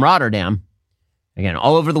video from Rotterdam. Again,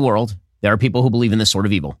 all over the world, there are people who believe in this sort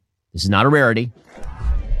of evil. This is not a rarity.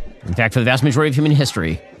 In fact, for the vast majority of human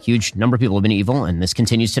history, a huge number of people have been evil, and this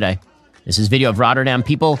continues today. This is video of Rotterdam,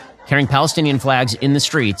 people carrying Palestinian flags in the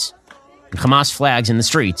streets, Hamas flags in the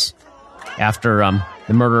streets, after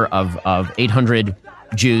the murder of 800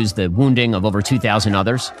 Jews, the wounding of over 2,000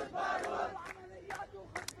 others.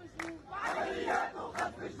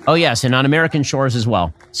 Oh, yes, and on American shores as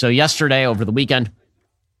well. So yesterday, over the weekend,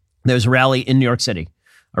 there was a rally in New York City,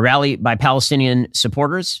 a rally by Palestinian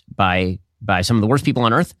supporters, by some of the worst people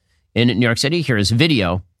on earth in New York City. Here is a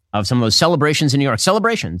video of some of those celebrations in New York.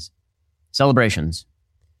 Celebrations.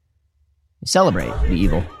 Celebrate the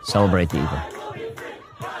evil. Celebrate the evil.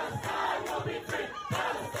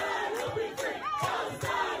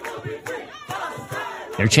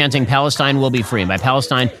 They're chanting, Palestine will be free. And by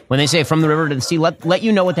Palestine, when they say from the river to the sea, let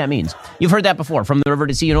you know what that means. You've heard that before. From the river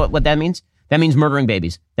to the sea, you know what that means? That means murdering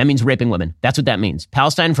babies. That means raping women. That's what that means.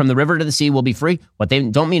 Palestine from the river to the sea will be free. What they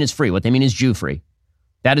don't mean is free. What they mean is Jew free.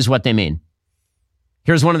 That is what they mean.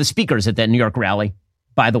 Here's one of the speakers at that New York rally,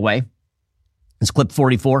 by the way. It's clip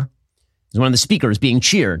 44. There's one of the speakers being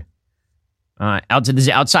cheered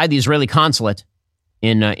outside the Israeli consulate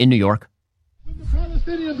in New York. When the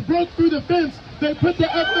Palestinians broke through the fence, they put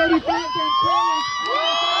the F-35s on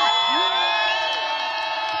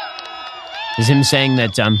Is him saying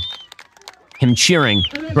that, him cheering,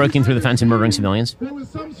 breaking through the fence and murdering civilians. There was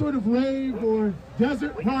some sort of rave or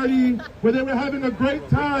desert party where they were having a great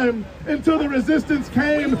time until the resistance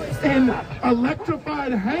came in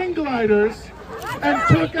electrified hang gliders and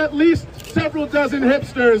took at least several dozen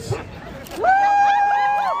hipsters.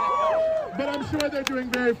 But I'm sure they're doing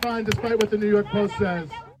very fine despite what the New York Post says.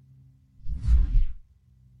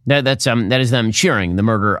 That is them cheering the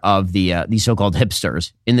murder of the so-called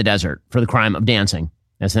hipsters in the desert for the crime of dancing.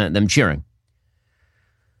 That's them cheering.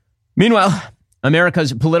 Meanwhile,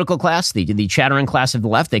 America's political class, the chattering class of the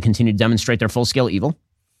left, they continue to demonstrate their full-scale evil.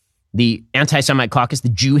 The anti-Semite caucus, the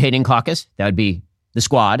Jew-hating caucus, that would be the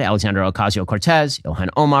Squad, Alexandria Ocasio-Cortez, Ilhan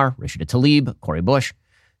Omar, Rashida Tlaib, Cori Bush,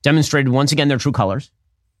 demonstrated once again their true colors,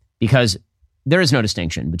 because there is no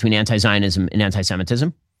distinction between anti-Zionism and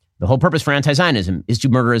anti-Semitism. The whole purpose for anti-Zionism is to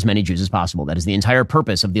murder as many Jews as possible. That is the entire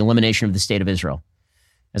purpose of the elimination of the state of Israel.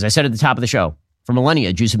 As I said at the top of the show, for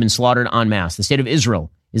millennia, Jews have been slaughtered en masse. The state of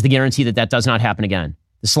Israel is the guarantee that does not happen again.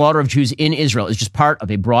 The slaughter of Jews in Israel is just part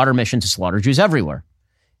of a broader mission to slaughter Jews everywhere.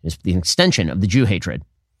 It's the extension of the Jew hatred.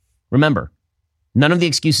 Remember, none of the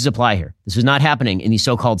excuses apply here. This is not happening in these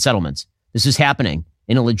so-called settlements. This is happening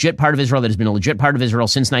in a legit part of Israel that has been a legit part of Israel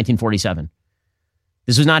since 1947.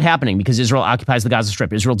 This is not happening because Israel occupies the Gaza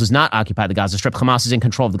Strip. Israel does not occupy the Gaza Strip. Hamas is in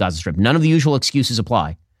control of the Gaza Strip. None of the usual excuses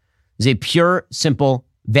apply. It's a pure, simple,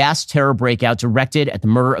 vast terror breakout directed at the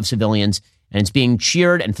murder of civilians, and it's being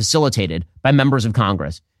cheered and facilitated by members of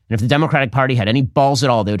Congress. And if the Democratic Party had any balls at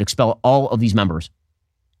all, they would expel all of these members.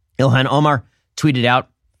 Ilhan Omar tweeted out,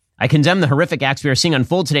 I condemn the horrific acts we are seeing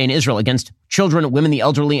unfold today in Israel against children, women, the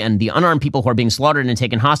elderly, and the unarmed people who are being slaughtered and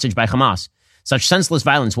taken hostage by Hamas. Such senseless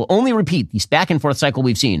violence will only repeat this back and forth cycle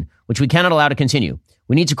we've seen, which we cannot allow to continue.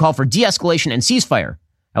 We need to call for de-escalation and ceasefire.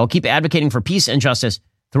 I will keep advocating for peace and justice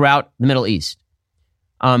throughout the Middle East.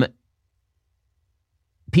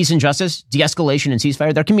 Peace and justice, de-escalation and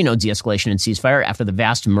ceasefire. There can be no de-escalation and ceasefire after the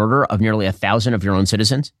vast murder of nearly 1,000 of your own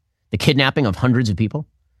citizens, the kidnapping of hundreds of people.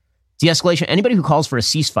 De-escalation, anybody who calls for a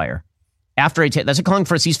ceasefire that's a calling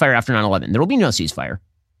for a ceasefire after 9/11. There will be no ceasefire.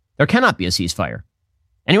 There cannot be a ceasefire.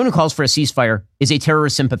 Anyone who calls for a ceasefire is a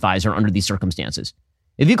terrorist sympathizer under these circumstances.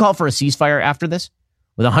 If you call for a ceasefire after this,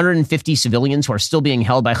 with 150 civilians who are still being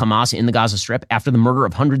held by Hamas in the Gaza Strip after the murder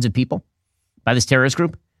of hundreds of people by this terrorist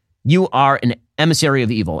group, you are an emissary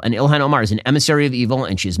of evil. And Ilhan Omar is an emissary of evil,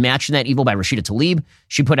 and she is matched in that evil by Rashida Tlaib.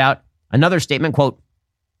 She put out another statement, quote,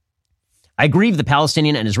 I grieve the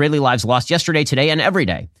Palestinian and Israeli lives lost yesterday, today, and every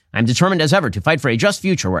day. I'm determined as ever to fight for a just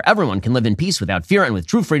future where everyone can live in peace without fear and with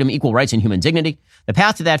true freedom, equal rights, and human dignity. The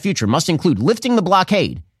path to that future must include lifting the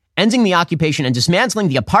blockade, ending the occupation, and dismantling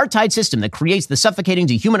the apartheid system that creates the suffocating,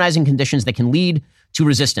 dehumanizing conditions that can lead to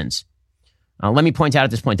resistance. Let me point out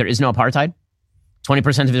at this point, there is no apartheid.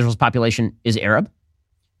 20% of Israel's population is Arab.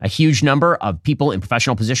 A huge number of people in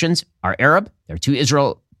professional positions are Arab. There are two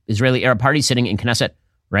Israeli Arab parties sitting in Knesset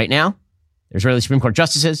right now. There's Israeli Supreme Court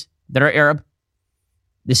justices that are Arab.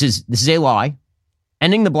 This is a lie.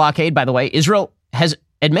 Ending the blockade, by the way, Israel has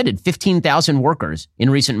admitted 15,000 workers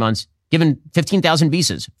in recent months, given 15,000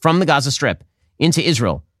 visas from the Gaza Strip into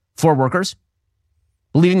Israel for workers,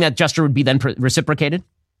 believing that gesture would be then reciprocated.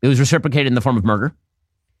 It was reciprocated in the form of murder.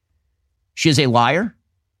 She is a liar.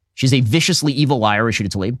 She's a viciously evil liar, Rashida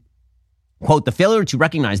Tlaib. Quote, the failure to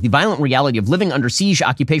recognize the violent reality of living under siege,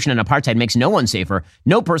 occupation, and apartheid makes no one safer.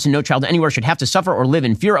 No person, no child anywhere should have to suffer or live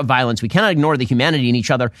in fear of violence. We cannot ignore the humanity in each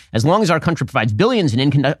other. As long as our country provides billions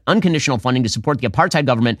in unconditional funding to support the apartheid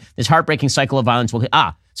government, this heartbreaking cycle of violence will...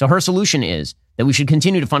 So her solution is that we should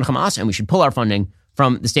continue to fund Hamas and we should pull our funding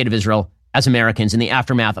from the state of Israel as Americans in the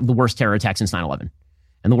aftermath of the worst terror attack since 9/11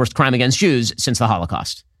 and the worst crime against Jews since the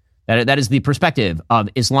Holocaust. That is the perspective of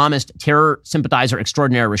Islamist terror sympathizer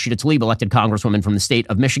extraordinaire Rashida Tlaib, elected congresswoman from the state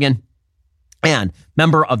of Michigan and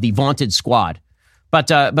member of the vaunted Squad. But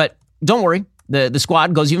don't worry, the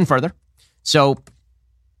Squad goes even further. So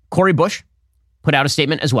Cori Bush put out a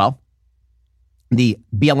statement as well. The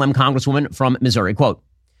BLM congresswoman from Missouri, quote,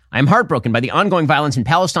 I am heartbroken by the ongoing violence in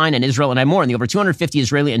Palestine and Israel, and I mourn the over 250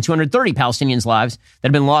 Israeli and 230 Palestinians' lives that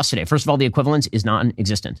have been lost today. First of all, the equivalence is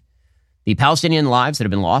non-existent. The Palestinian lives that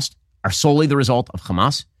have been lost are solely the result of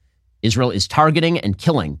Hamas. Israel is targeting and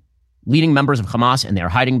killing leading members of Hamas, and they are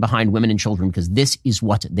hiding behind women and children because this is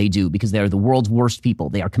what they do, because they are the world's worst people.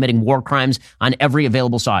 They are committing war crimes on every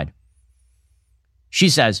available side. She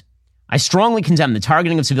says, I strongly condemn the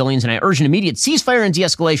targeting of civilians, and I urge an immediate ceasefire and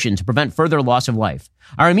de-escalation to prevent further loss of life.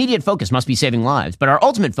 Our immediate focus must be saving lives, but our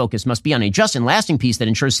ultimate focus must be on a just and lasting peace that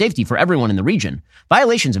ensures safety for everyone in the region.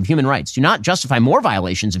 Violations of human rights do not justify more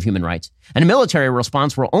violations of human rights, and a military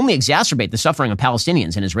response will only exacerbate the suffering of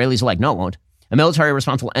Palestinians, and Israelis are like, no, it won't. A military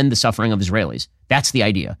response will end the suffering of Israelis. That's the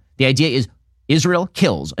idea. The idea is Israel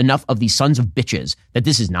kills enough of these sons of bitches that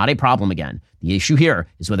this is not a problem again. The issue here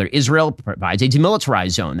is whether Israel provides a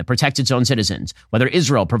demilitarized zone that protects its own citizens, whether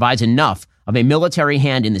Israel provides enough of a military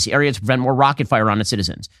hand in this area to prevent more rocket fire on its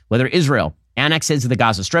citizens, whether Israel annexes the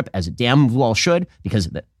Gaza Strip, as it damn well should, because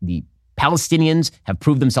the Palestinians have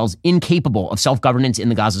proved themselves incapable of self-governance in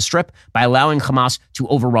the Gaza Strip by allowing Hamas to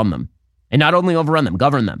overrun them. And not only overrun them,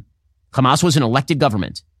 govern them. Hamas was an elected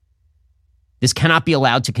government. This cannot be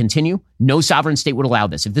allowed to continue. No sovereign state would allow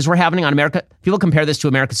this. If this were happening on America, people compare this to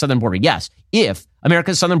America's southern border. Yes, if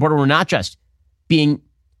America's southern border were not just being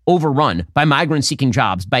overrun by migrants seeking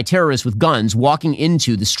jobs, by terrorists with guns walking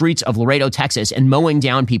into the streets of Laredo, Texas, and mowing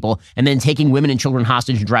down people and then taking women and children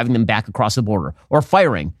hostage and driving them back across the border, or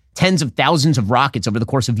firing tens of thousands of rockets over the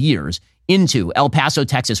course of years into El Paso,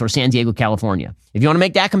 Texas, or San Diego, California. If you want to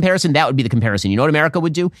make that comparison, that would be the comparison. You know what America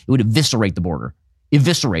would do? It would eviscerate the border.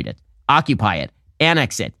 Eviscerate it. Occupy it,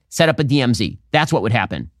 annex it, set up a DMZ. That's what would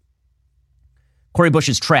happen. Cori Bush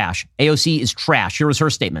is trash. AOC is trash. Here was her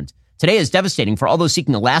statement. Today is devastating for all those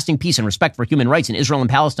seeking a lasting peace and respect for human rights in Israel and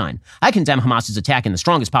Palestine. I condemn Hamas's attack in the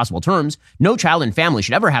strongest possible terms. No child and family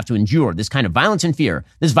should ever have to endure this kind of violence and fear.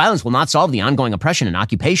 This violence will not solve the ongoing oppression and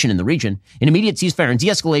occupation in the region. An immediate ceasefire and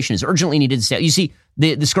de-escalation is urgently needed to stay. You see,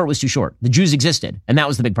 the skirt was too short. The Jews existed, and that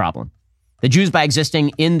was the big problem. The Jews, by existing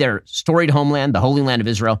in their storied homeland, the Holy Land of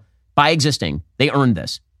Israel, by existing, they earned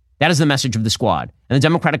this. That is the message of the Squad. And the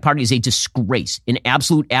Democratic Party is a disgrace, an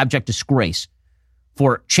absolute abject disgrace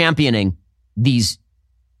for championing these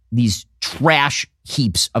trash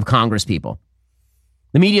heaps of Congress people.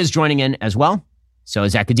 The media is joining in as well. So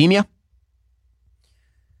is academia.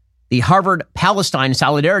 The Harvard Palestine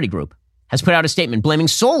Solidarity Group has put out a statement blaming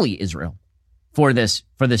solely Israel for this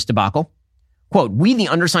debacle. Quote, we, the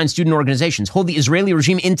undersigned student organizations, hold the Israeli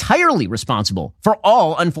regime entirely responsible for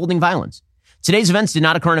all unfolding violence. Today's events did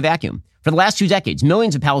not occur in a vacuum. For the last 2 decades,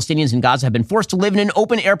 millions of Palestinians in Gaza have been forced to live in an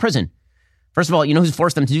open-air prison. First of all, you know who's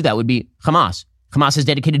forced them to do that would be Hamas. Hamas has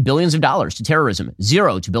dedicated billions of dollars to terrorism,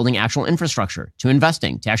 zero to building actual infrastructure, to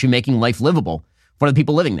investing, to actually making life livable for the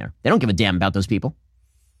people living there. They don't give a damn about those people.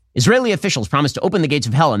 Israeli officials promised to open the gates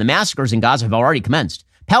of hell, and the massacres in Gaza have already commenced.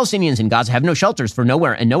 Palestinians in Gaza have no shelters for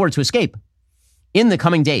nowhere and nowhere to escape. In the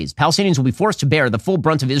coming days, Palestinians will be forced to bear the full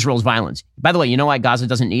brunt of Israel's violence. By the way, you know why Gaza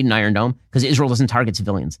doesn't need an Iron Dome? Because Israel doesn't target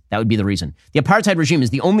civilians. That would be the reason. The apartheid regime is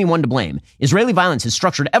the only one to blame. Israeli violence has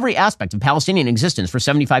structured every aspect of Palestinian existence for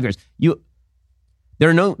 75 years. There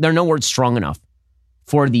are no words strong enough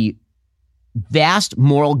for the vast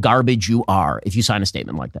moral garbage you are if you sign a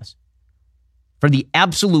statement like this. For the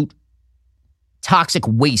absolute toxic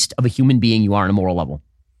waste of a human being you are on a moral level.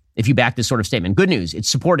 If you back this sort of statement. Good news, it's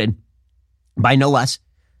supported by no less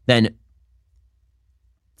than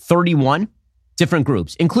 31 different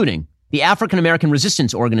groups, including the African American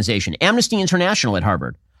Resistance Organization, Amnesty International at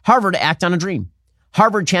Harvard, Harvard Act on a Dream,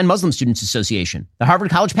 Harvard Chan Muslim Students Association, the Harvard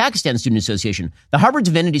College Pakistan Student Association, the Harvard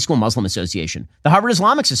Divinity School Muslim Association, the Harvard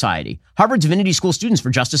Islamic Society, Harvard Divinity School Students for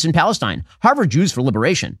Justice in Palestine, Harvard Jews for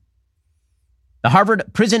Liberation, the Harvard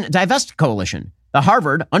Prison Divest Coalition, the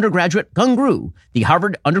Harvard Undergraduate Gungru, the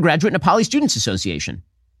Harvard Undergraduate Nepali Students Association.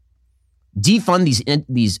 Defund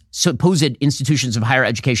these supposed institutions of higher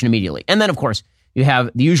education immediately. And then, of course, you have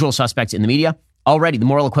the usual suspects in the media. Already, the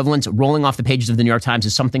moral equivalence rolling off the pages of the New York Times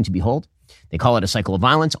is something to behold. They call it a cycle of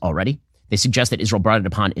violence already. They suggest that Israel brought it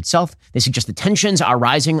upon itself. They suggest that tensions are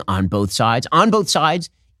rising on both sides. On both sides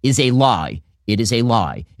is a lie. It is a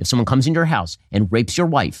lie. If someone comes into your house and rapes your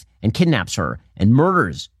wife and kidnaps her and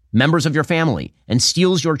murders members of your family and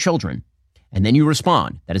steals your children, and then you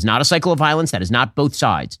respond, that is not a cycle of violence. That is not both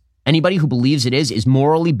sides. Anybody who believes it is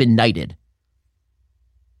morally benighted.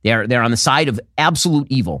 They're on the side of absolute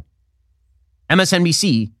evil.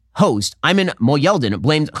 MSNBC host Ayman Mohyeldin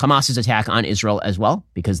blamed Hamas's attack on Israel as well,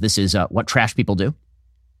 because this is what trash people do.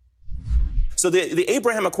 So the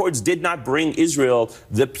Abraham Accords did not bring Israel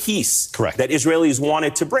the peace that Israelis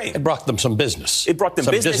wanted to bring. It brought them some business. It brought them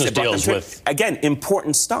some business. It brought deals them with, again,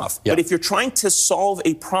 important stuff. Yeah. But if you're trying to solve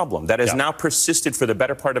a problem that has now persisted for the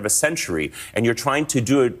better part of a century, and you're trying to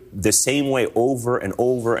do it the same way over and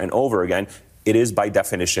over and over again, it is by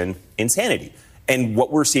definition insanity. And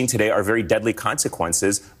what we're seeing today are very deadly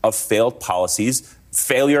consequences of failed policies,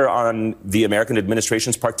 failure on the American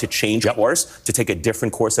administration's part to change course, to take a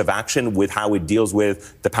different course of action with how it deals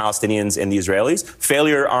with the Palestinians and the Israelis,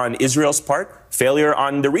 failure on Israel's part, failure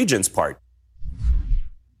on the region's part.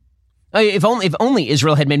 If only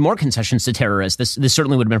Israel had made more concessions to terrorists, this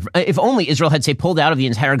certainly would have been. If only Israel had, say, pulled out of the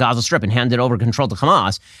entire Gaza Strip and handed over control to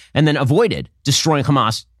Hamas and then avoided destroying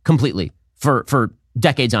Hamas completely for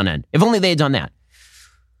decades on end. If only they had done that.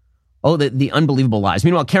 Oh, the unbelievable lies.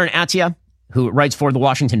 Meanwhile, Karen Attiah, who writes for The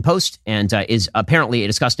Washington Post and is apparently a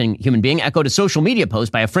disgusting human being, echoed a social media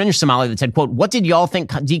post by a fringe Somali that said, quote, "What did y'all think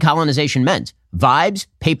decolonization meant? Vibes,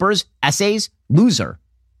 papers, essays, loser."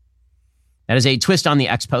 That is a twist on the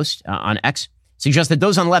X post, on X. Suggests that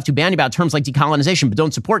those on the left who bandy about terms like decolonization but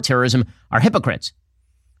don't support terrorism are hypocrites.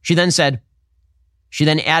 She then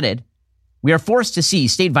added, "We are forced to see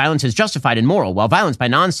state violence as justified and moral, while violence by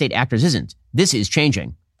non-state actors isn't. This is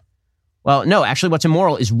changing." Well, no, actually what's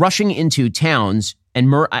immoral is rushing into towns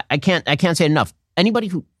and I can't say it enough. Anybody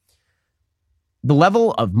who, the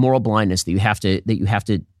level of moral blindness that you have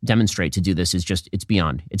to demonstrate to do this is just, it's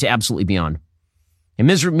beyond. It's absolutely beyond. And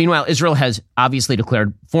meanwhile, Israel has obviously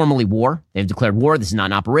declared formally war. They've declared war. This is not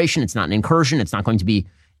an operation. It's not an incursion. It's not going to be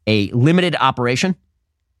a limited operation.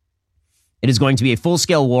 It is going to be a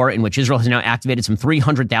full-scale war in which Israel has now activated some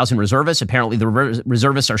 300,000 reservists. Apparently, the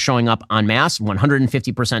reservists are showing up en masse,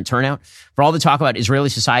 150% turnout. For all the talk about Israeli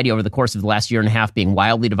society over the course of the last year and a half being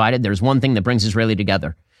wildly divided, there's one thing that brings Israeli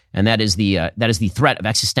together, and that is the threat of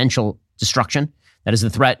existential destruction. That is the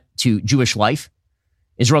threat to Jewish life.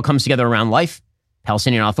 Israel comes together around life.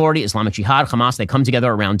 Palestinian Authority, Islamic Jihad, Hamas, they come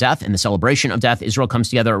together around death and the celebration of death. Israel comes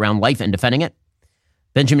together around life and defending it.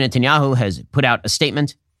 Benjamin Netanyahu has put out a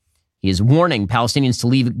statement. He is warning Palestinians to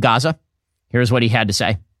leave Gaza. Here's what he had to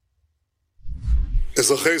say. Dear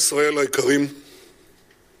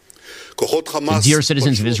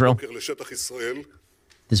citizens of Israel,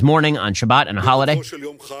 this morning on Shabbat and a holiday,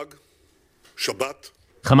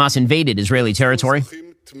 Hamas invaded Israeli territory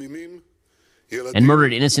and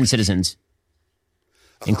murdered innocent citizens,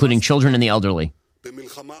 including children and the elderly.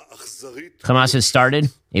 Hamas has started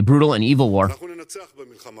a brutal and evil war.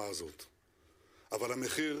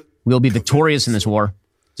 We will be victorious in this war,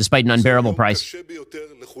 despite an unbearable price. This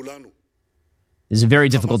is a very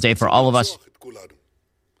difficult day for all of us.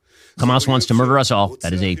 Hamas wants to murder us all.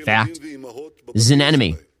 That is a fact. This is an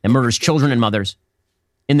enemy that murders children and mothers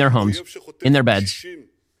in their homes, in their beds.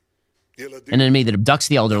 An enemy that abducts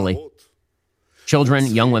the elderly, children,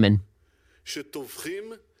 young women,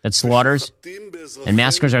 that slaughters and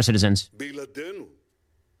massacres our citizens,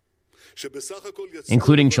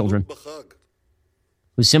 including children,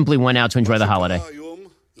 who simply went out to enjoy the holiday.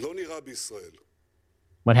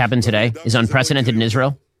 What happened today is unprecedented in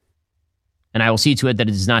Israel, and I will see to it that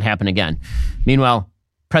it does not happen again. Meanwhile,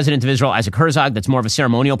 President of Israel, Isaac Herzog, that's more of a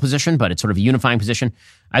ceremonial position, but it's sort of a unifying position.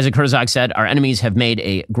 Isaac Herzog said, our enemies have made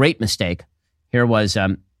a great mistake. Here was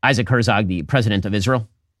Isaac Herzog, the president of Israel.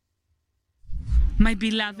 My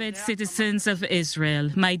beloved citizens of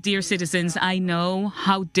Israel, my dear citizens, I know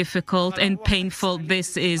how difficult and painful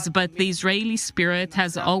this is, but the Israeli spirit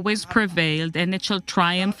has always prevailed, and it shall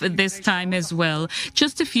triumph this time as well.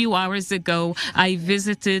 Just a few hours ago, I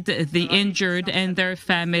visited the injured and their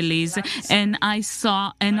families, and I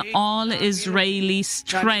saw an all-Israeli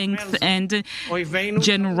strength and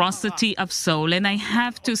generosity of soul. And I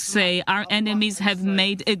have to say, our enemies have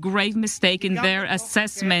made a grave mistake in their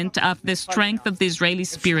assessment of the strength of the Israeli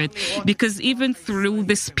spirit, because even through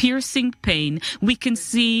this piercing pain, we can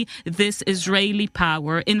see this Israeli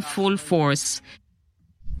power in full force.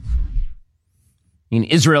 In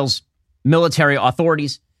Israel's military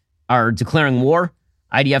authorities are declaring war.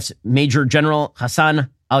 IDF's Major General Hassan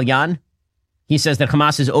Alyan, he says that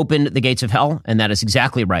Hamas has opened the gates of hell, and that is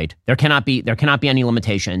exactly right. There cannot be any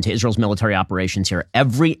limitation to Israel's military operations here.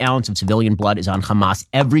 Every ounce of civilian blood is on Hamas.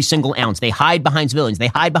 Every single ounce. They hide behind civilians. They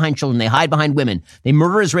hide behind children. They hide behind women. They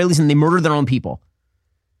murder Israelis and they murder their own people.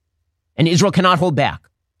 And Israel cannot hold back.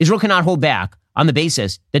 Israel cannot hold back on the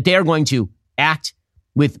basis that they are going to act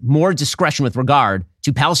with more discretion with regard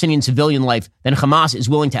to Palestinian civilian life than Hamas is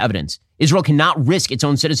willing to evidence. Israel cannot risk its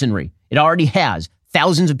own citizenry. It already has.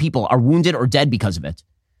 Thousands of people are wounded or dead because of it.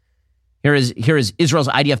 Here is Israel's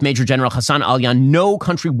IDF Major General Hassan Alyan. No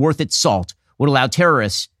country worth its salt would allow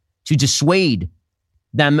terrorists to dissuade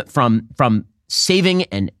them from saving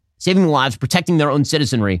the lives, protecting their own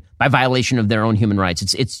citizenry by violation of their own human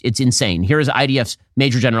rights. It's insane. Here is IDF's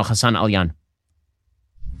Major General Hassan Alyan.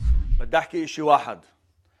 He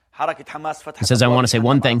says, I want to say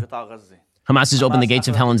one thing. Hamas has opened the gates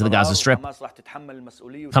of hell into the Gaza Strip.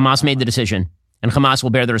 Hamas made the decision, and Hamas will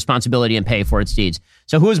bear the responsibility and pay for its deeds.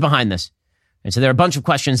 So who is behind this? And so there are a bunch of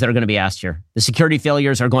questions that are going to be asked here. The security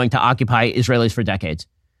failures are going to occupy Israelis for decades.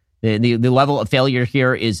 The level of failure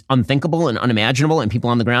here is unthinkable and unimaginable, and people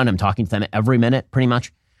on the ground, I'm talking to them every minute pretty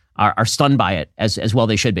much, are stunned by it, as well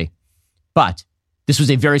they should be. But this was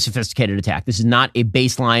a very sophisticated attack. This is not a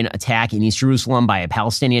baseline attack in East Jerusalem by a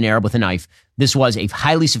Palestinian Arab with a knife. This was a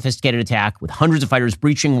highly sophisticated attack with hundreds of fighters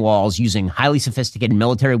breaching walls using highly sophisticated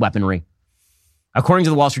military weaponry. According to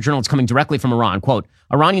the Wall Street Journal, it's coming directly from Iran. Quote,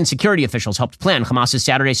 Iranian security officials helped plan Hamas's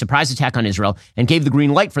Saturday surprise attack on Israel and gave the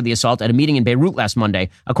green light for the assault at a meeting in Beirut last Monday,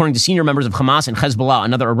 according to senior members of Hamas and Hezbollah,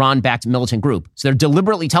 another Iran-backed militant group. So they're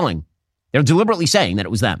deliberately saying that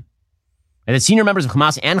it was them. And the senior members of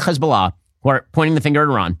Hamas and Hezbollah, who are pointing the finger at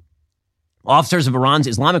Iran, officers of Iran's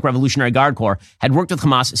Islamic Revolutionary Guard Corps, had worked with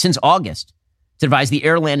Hamas since August to devise the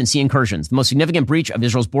air, land, and sea incursions, the most significant breach of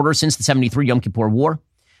Israel's border since the 73 Yom Kippur War.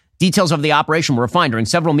 Details of the operation were refined during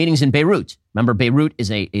several meetings in Beirut. Remember, Beirut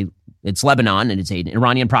is it's Lebanon, and it's an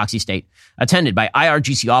Iranian proxy state, attended by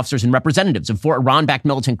IRGC officers and representatives of 4 Iran-backed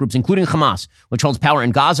militant groups, including Hamas, which holds power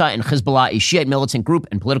in Gaza, and Hezbollah, a Shiite militant group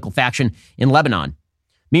and political faction in Lebanon.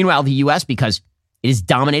 Meanwhile, the U.S., because this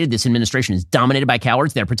administration is dominated by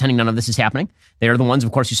cowards, they're pretending none of this is happening. They are the ones,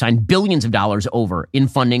 of course, who signed billions of dollars over in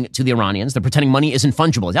funding to the Iranians. They're pretending money isn't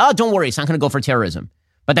fungible. Don't worry, it's not going to go for terrorism.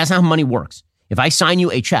 But that's not how money works. If I sign you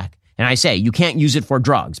a check and I say, you can't use it for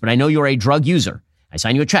drugs, but I know you're a drug user, I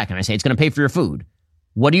sign you a check and I say it's going to pay for your food.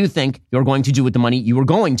 What do you think you're going to do with the money you were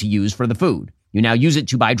going to use for the food? You now use it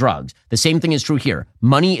to buy drugs. The same thing is true here.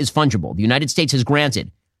 Money is fungible. The United States has granted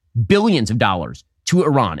billions of dollars to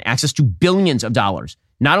Iran, access to billions of dollars.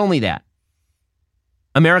 Not only that,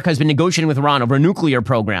 America has been negotiating with Iran over a nuclear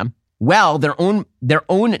program. Well, their own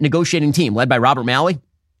negotiating team, led by Robert Malley,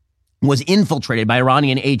 was infiltrated by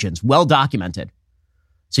Iranian agents, well documented.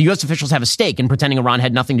 So U.S. officials have a stake in pretending Iran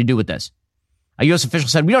had nothing to do with this. A U.S. official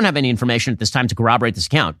said, we don't have any information at this time to corroborate this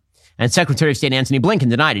account. And Secretary of State Antony Blinken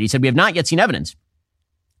denied it. He said, we have not yet seen evidence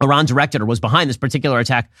Iran directed or was behind this particular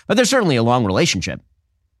attack, but there's certainly a long relationship.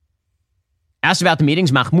 Asked about the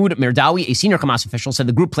meetings, Mahmoud Mirdawi, a senior Hamas official, said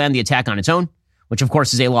the group planned the attack on its own, which of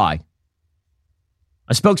course is a lie.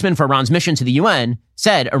 A spokesman for Iran's mission to the UN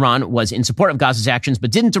said Iran was in support of Gaza's actions,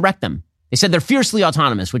 but didn't direct them. They said they're fiercely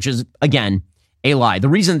autonomous, which is, again, a lie. The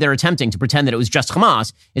reason they're attempting to pretend that it was just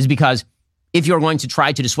Hamas is because if you're going to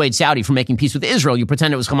try to dissuade Saudi from making peace with Israel, you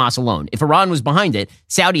pretend it was Hamas alone. If Iran was behind it,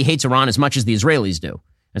 Saudi hates Iran as much as the Israelis do.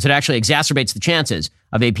 And so it actually exacerbates the chances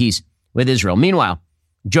of a peace with Israel. Meanwhile,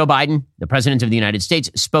 Joe Biden, the president of the United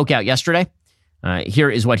States, spoke out yesterday. Here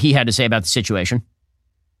is what he had to say about the situation.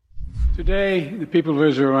 Today, the people of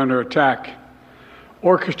Israel are under attack,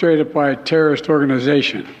 orchestrated by a terrorist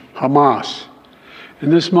organization, Hamas, In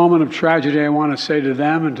this moment of tragedy, I want to say to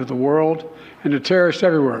them and to the world and to terrorists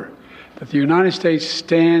everywhere that the United States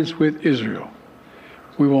stands with Israel.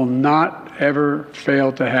 We will not ever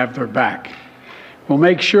fail to have their back. We'll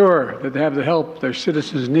make sure that they have the help their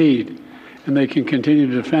citizens need and they can continue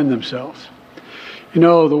to defend themselves. You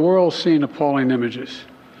know, the world's seen appalling images.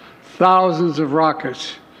 Thousands of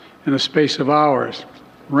rockets in the space of hours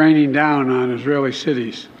raining down on Israeli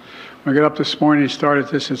cities. When I got up this morning and started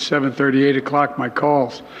this at 7:30, 8 o'clock, my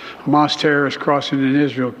calls. Hamas terrorists crossing in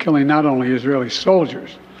Israel, killing not only Israeli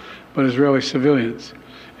soldiers, but Israeli civilians.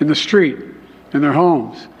 In the street, in their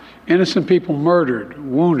homes. Innocent people murdered,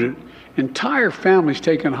 wounded, entire families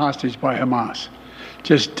taken hostage by Hamas.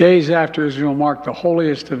 Just days after Israel marked the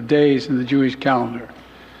holiest of days in the Jewish calendar.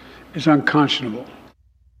 It's unconscionable.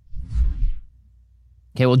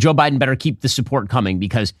 Okay, well, Joe Biden better keep the support coming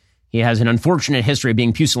because he has an unfortunate history of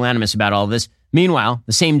being pusillanimous about all this. Meanwhile,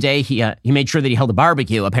 the same day, he made sure that he held a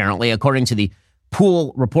barbecue, apparently, according to the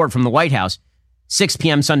Pool report from the White House. 6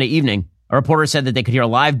 p.m. Sunday evening, a reporter said that they could hear a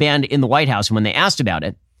live band in the White House. And when they asked about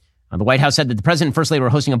it, the White House said that the president and first lady were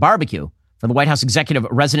hosting a barbecue for the White House executive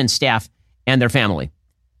resident staff and their family.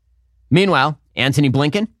 Meanwhile, Antony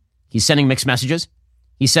Blinken, he's sending mixed messages.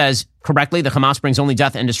 He says, correctly, the Hamas brings only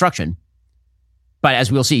death and destruction. But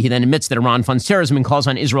as we'll see, he then admits that Iran funds terrorism and calls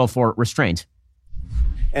on Israel for restraint.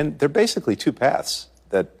 And there are basically two paths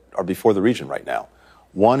that are before the region right now.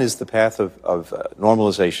 One is the path of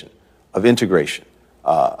normalization, of integration,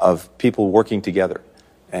 of people working together.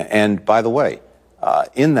 And by the way,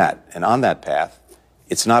 in that and on that path,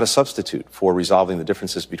 it's not a substitute for resolving the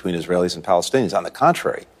differences between Israelis and Palestinians. On the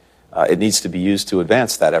contrary, it needs to be used to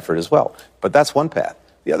advance that effort as well. But that's one path.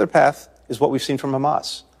 The other path is what we've seen from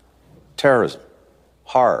Hamas. Terrorism,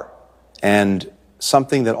 horror, and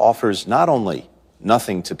something that offers not only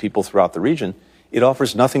nothing to people throughout the region, it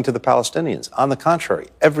offers nothing to the Palestinians. On the contrary,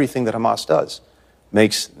 everything that Hamas does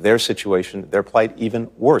makes their situation, their plight, even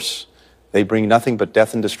worse. They bring nothing but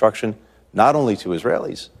death and destruction, not only to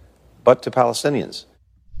Israelis, but to Palestinians.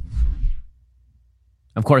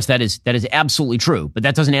 Of course, that is absolutely true, but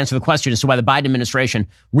that doesn't answer the question as to why the Biden administration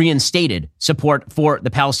reinstated support for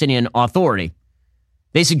the Palestinian Authority.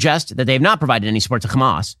 They suggest that they have not provided any support to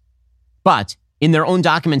Hamas, but in their own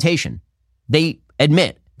documentation, they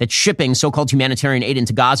admit that shipping so-called humanitarian aid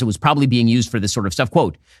into Gaza was probably being used for this sort of stuff.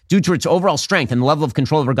 Quote, due to its overall strength and the level of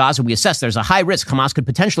control over Gaza, we assess there's a high risk Hamas could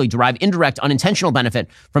potentially derive indirect, unintentional benefit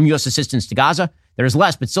from U.S. assistance to Gaza. There is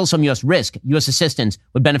less, but still some U.S. risk. U.S. assistance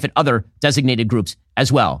would benefit other designated groups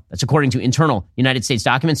as well. That's according to internal United States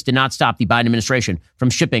documents. Did not stop the Biden administration from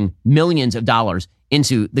shipping millions of dollars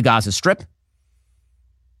into the Gaza Strip.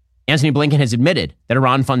 Antony Blinken has admitted that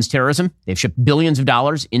Iran funds terrorism. They've shipped billions of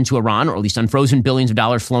dollars into Iran, or at least unfrozen billions of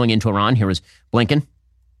dollars flowing into Iran. Here is Blinken.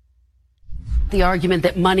 The argument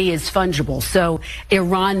that money is fungible. So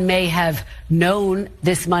Iran may have known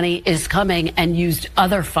this money is coming and used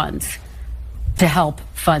other funds to help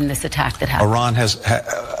fund this attack that happened.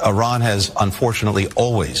 Iran has unfortunately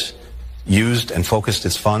always used and focused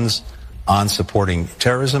its funds on supporting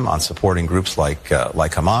terrorism, on supporting groups like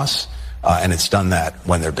Hamas. And it's done that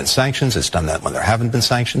when there have been sanctions. It's done that when there haven't been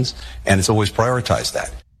sanctions. And it's always prioritized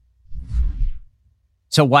that.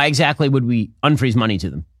 So why exactly would we unfreeze money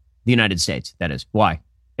to them? The United States, that is. Why?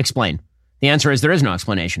 Explain. The answer is there is no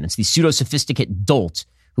explanation. It's these pseudo-sophisticated dolts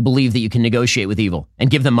who believe that you can negotiate with evil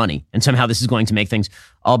and give them money. And somehow this is going to make things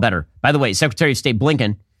all better. By the way, Secretary of State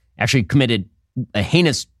Blinken actually committed a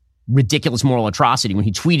heinous, ridiculous moral atrocity when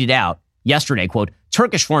he tweeted out yesterday, quote,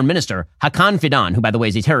 Turkish Foreign Minister Hakan Fidan, who, by the way,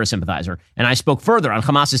 is a terrorist sympathizer, and I spoke further on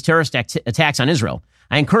Hamas's terrorist attacks on Israel.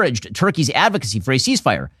 I encouraged Turkey's advocacy for a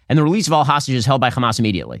ceasefire and the release of all hostages held by Hamas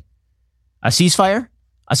immediately. A ceasefire?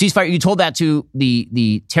 A ceasefire? You told that to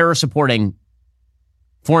the terror-supporting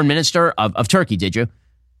foreign minister of Turkey, did you?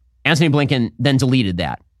 Antony Blinken then deleted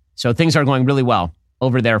that. So things are going really well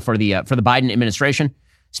over there for the Biden administration.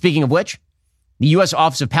 Speaking of which, the U.S.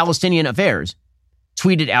 Office of Palestinian Affairs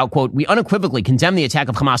tweeted out, quote, we unequivocally condemn the attack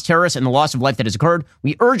of Hamas terrorists and the loss of life that has occurred.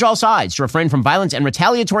 We urge all sides to refrain from violence and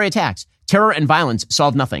retaliatory attacks. Terror and violence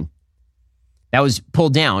solve nothing. That was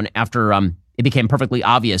pulled down after it became perfectly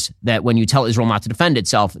obvious that when you tell Israel not to defend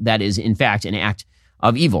itself, that is, in fact, an act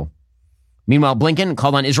of evil. Meanwhile, Blinken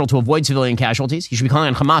called on Israel to avoid civilian casualties. He should be calling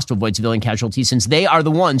on Hamas to avoid civilian casualties since they are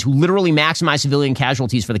the ones who literally maximize civilian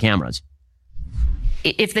casualties for the cameras.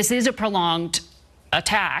 If this is a prolonged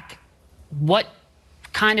attack, what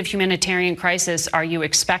kind of humanitarian crisis are you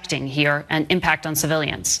expecting here and impact on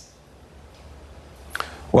civilians?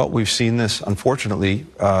 Well, we've seen this, unfortunately,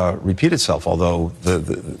 repeat itself, although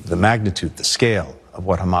the magnitude, the scale of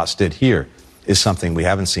what Hamas did here is something we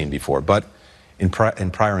haven't seen before. But in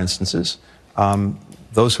prior instances,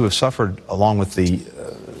 those who have suffered along with the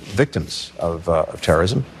victims of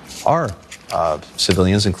terrorism are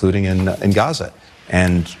civilians, including in Gaza.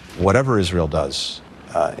 And whatever Israel does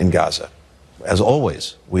in Gaza, as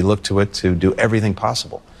always, we look to it to do everything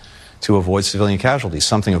possible to avoid civilian casualties,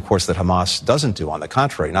 something, of course, that Hamas doesn't do. On the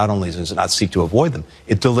contrary, not only does it not seek to avoid them,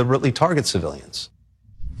 it deliberately targets civilians.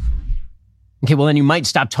 Okay, well, then you might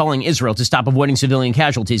stop telling Israel to stop avoiding civilian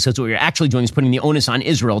casualties, because what you're actually doing is putting the onus on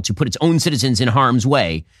Israel to put its own citizens in harm's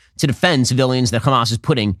way to defend civilians that Hamas is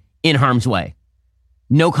putting in harm's way.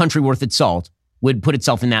 No country worth its salt would put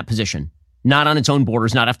itself in that position. Not on its own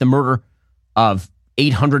borders, not after the murder of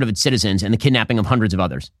 800 of its citizens and the kidnapping of hundreds of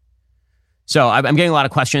others. So I'm getting a lot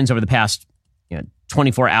of questions over the past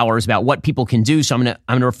 24 hours about what people can do. So I'm going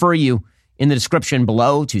to refer you in the description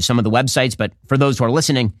below to some of the websites. But for those who are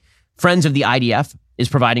listening, Friends of the IDF is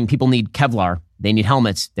providing, people need Kevlar. They need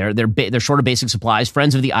helmets. They're short of basic supplies.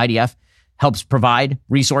 Friends of the IDF helps provide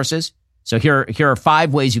resources. So here are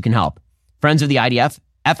 5 ways you can help. Friends of the IDF,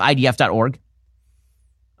 FIDF.org.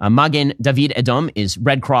 Magen David Edom is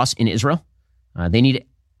Red Cross in Israel. They need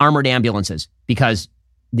armored ambulances because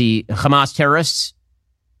the Hamas terrorists,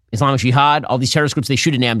 Islamic Jihad, all these terrorist groups, they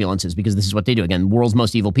shoot in ambulances because this is what they do. Again, world's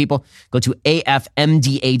most evil people. Go to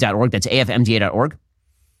AFMDA.org. That's AFMDA.org.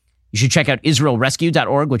 You should check out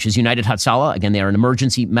IsraelRescue.org, which is United Hatzalah. Again, they are an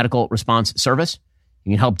emergency medical response service.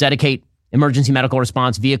 You can help dedicate emergency medical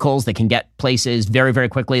response vehicles. They can get places very, very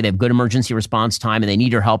quickly. They have good emergency response time, and they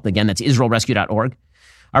need your help. Again, that's IsraelRescue.org.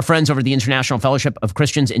 Our friends over at the International Fellowship of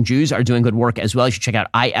Christians and Jews are doing good work as well. You should check out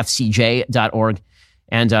IFCJ.org.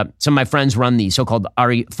 And some of my friends run the so-called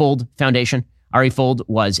Ari Fold Foundation. Ari Fold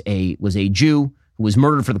was a Jew who was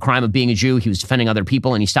murdered for the crime of being a Jew. He was defending other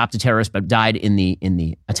people, and he stopped a terrorist, but died in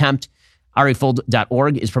the attempt.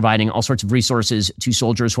 AriFold.org is providing all sorts of resources to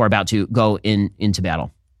soldiers who are about to go into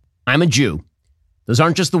battle. I'm a Jew. Those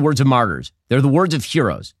aren't just the words of martyrs. They're the words of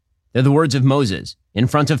heroes. They're the words of Moses in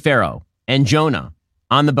front of Pharaoh, and Jonah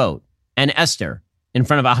on the boat, and Esther in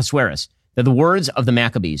front of Ahasuerus. They're the words of the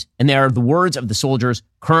Maccabees, and they are the words of the soldiers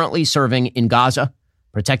currently serving in Gaza,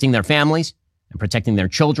 protecting their families and protecting their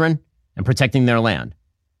children and protecting their land.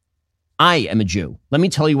 I am a Jew. Let me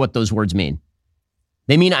tell you what those words mean.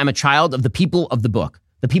 They mean I'm a child of the people of the book,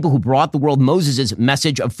 the people who brought the world Moses'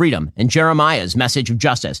 message of freedom and Jeremiah's message of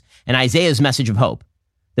justice and Isaiah's message of hope,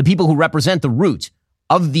 the people who represent the root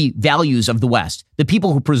of the values of the West, the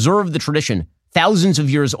people who preserve the tradition thousands of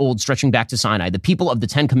years old stretching back to Sinai, the people of the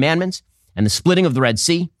 10 Commandments and the splitting of the Red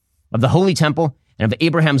Sea, of the Holy Temple, and of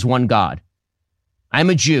Abraham's one God. I'm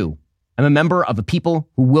a Jew. I'm a member of a people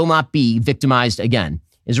who will not be victimized again.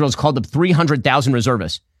 Israel's called up 300,000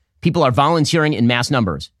 reservists. People are volunteering in mass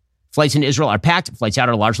numbers. Flights into Israel are packed. Flights out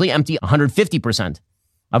are largely empty. 150%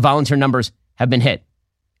 of volunteer numbers have been hit.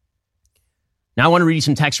 Now I want to read you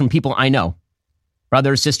some text from people I know.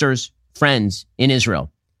 Brothers, sisters, friends in Israel.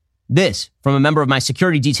 This from a member of my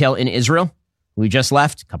security detail in Israel, who we just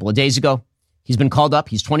left a couple of days ago. He's been called up.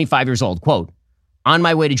 He's 25 years old. Quote, on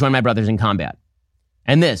my way to join my brothers in combat.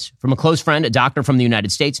 And this from a close friend, a doctor from the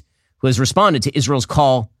United States, who has responded to Israel's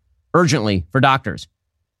call urgently for doctors.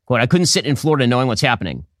 Quote, I couldn't sit in Florida knowing what's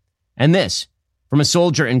happening. And this from a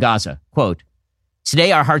soldier in Gaza. Quote,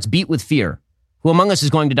 today our hearts beat with fear. Who among us is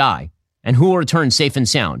going to die? And who will return safe and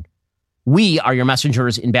sound? We are your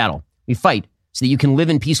messengers in battle. We fight so that you can live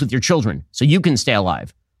in peace with your children, so you can stay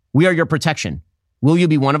alive. We are your protection. Will you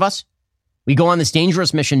be one of us? We go on this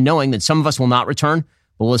dangerous mission knowing that some of us will not return,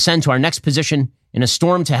 but will ascend to our next position in a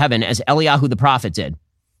storm to heaven as Eliyahu the prophet did.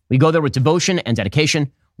 We go there with devotion and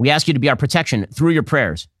dedication. We ask you to be our protection through your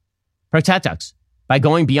prayers. Protect us by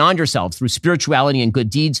going beyond yourselves through spirituality and good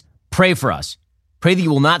deeds. Pray for us. Pray that you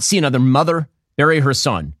will not see another mother bury her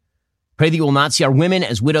son. Pray that you will not see our women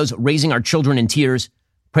as widows raising our children in tears.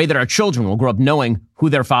 Pray that our children will grow up knowing who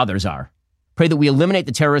their fathers are. Pray that we eliminate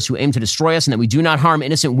the terrorists who aim to destroy us and that we do not harm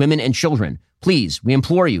innocent women and children. Please, we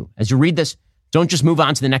implore you, as you read this, don't just move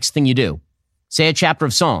on to the next thing you do. Say a chapter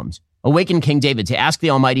of Psalms. Awaken King David to ask the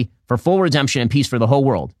Almighty for full redemption and peace for the whole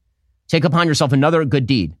world. Take upon yourself another good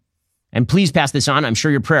deed. And please pass this on. I'm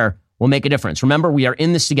sure your prayer will make a difference. Remember, we are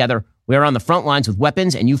in this together. We are on the front lines with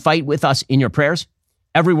weapons, and you fight with us in your prayers.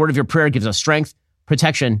 Every word of your prayer gives us strength,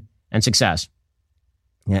 protection, and success.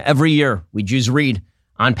 Every year, we Jews read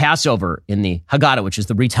on Passover in the Haggadah, which is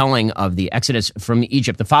the retelling of the Exodus from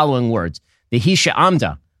Egypt, the following words. V'hi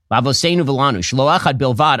she'amda la'avosenu v'lanu shelo echad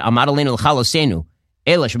bilvad amad aleinu l'chalosenu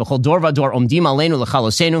ela shebechol dor v'dor omdim aleinu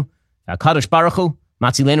l'chalosenu v'hakadosh baruch hu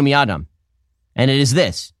matzilenu miyadam. And it is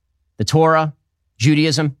this, the Torah,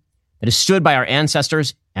 Judaism, that has stood by our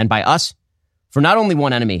ancestors and by us For not only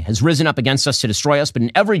one enemy has risen up against us to destroy us, but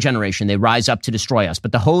in every generation they rise up to destroy us.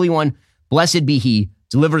 But the Holy One, blessed be he,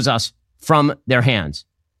 delivers us from their hands.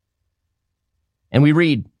 And we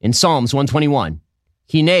read in Psalms 121,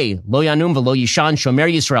 Hinei lo yanum v'lo yishan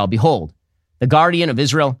shomer Yisrael. Behold, the guardian of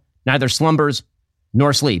Israel neither slumbers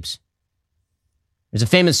nor sleeps. There's a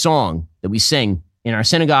famous song that we sing in our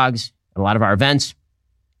synagogues, at a lot of our events.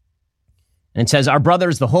 And it says, our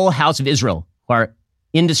brothers, the whole house of Israel, who are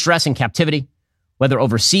in distress and captivity, whether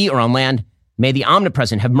over sea or on land, may the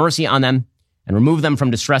Omnipresent have mercy on them and remove them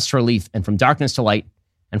from distress to relief and from darkness to light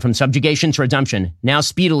and from subjugation to redemption, now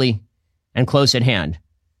speedily and close at hand.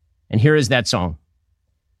 And here is that song.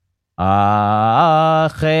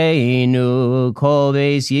 Acheinu kol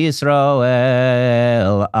beis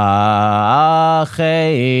Yisrael,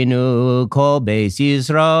 Acheinu kol beis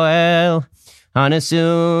Yisrael,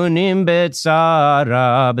 Hanasunim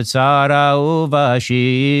betzara, betzara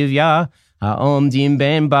uvashivya, Haomdim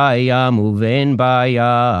ben bayam uven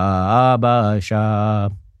bayabasha.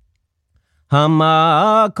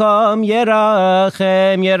 Hamakom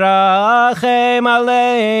yerachem, yerachem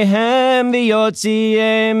alehem,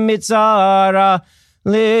 v'yotziem mitzara,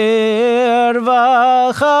 lirvacha,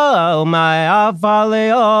 u'may'afa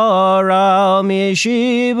le'ora,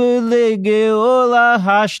 u'mishibu ligeula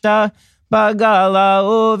hashta, bagala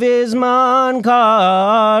uvizman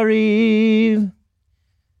kariv.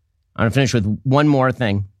 I'm going to finish with one more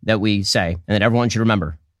thing that we say and that everyone should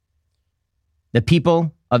remember. The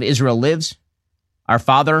people of Israel lives. Our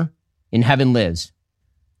Father in heaven lives.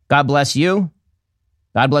 God bless you.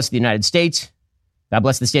 God bless the United States. God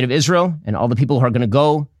bless the state of Israel and all the people who are going to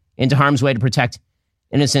go into harm's way to protect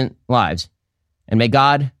innocent lives. And may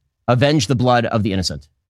God avenge the blood of the innocent.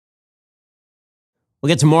 We'll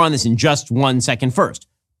get to more on this in just 1 second. First,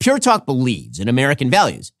 Pure Talk believes in American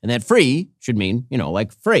values, and that free should mean,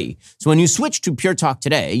 like free. So when you switch to Pure Talk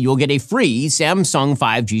today, you'll get a free Samsung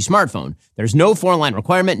 5G smartphone. There's no foreign-line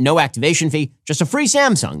requirement, no activation fee, just a free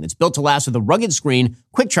Samsung that's built to last with a rugged screen,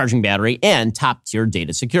 quick charging battery, and top-tier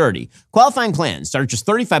data security. Qualifying plans start at just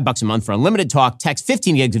 $35 a month for unlimited talk, text,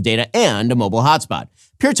 15 gigs of data, and a mobile hotspot.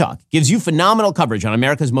 Pure Talk gives you phenomenal coverage on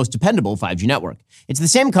America's most dependable 5G network. It's the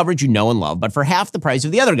same coverage you know and love, but for half the price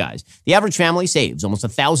of the other guys. The average family saves almost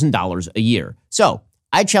 $1,000 a year. So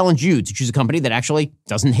I challenge you to choose a company that actually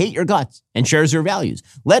doesn't hate your guts and shares your values.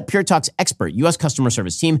 Let Pure Talk's expert U.S. customer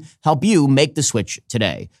service team help you make the switch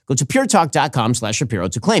today. Go to puretalk.com/Shapiro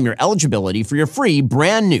to claim your eligibility for your free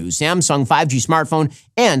brand new Samsung 5G smartphone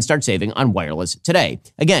and start saving on wireless today.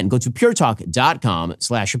 Again, go to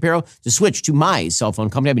puretalk.com/Shapiro to switch to my cell phone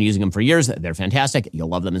company. I've been using them for years. They're fantastic. You'll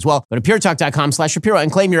love them as well. Go to puretalk.com/Shapiro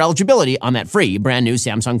and claim your eligibility on that free brand new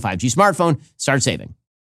Samsung 5G smartphone. Start saving.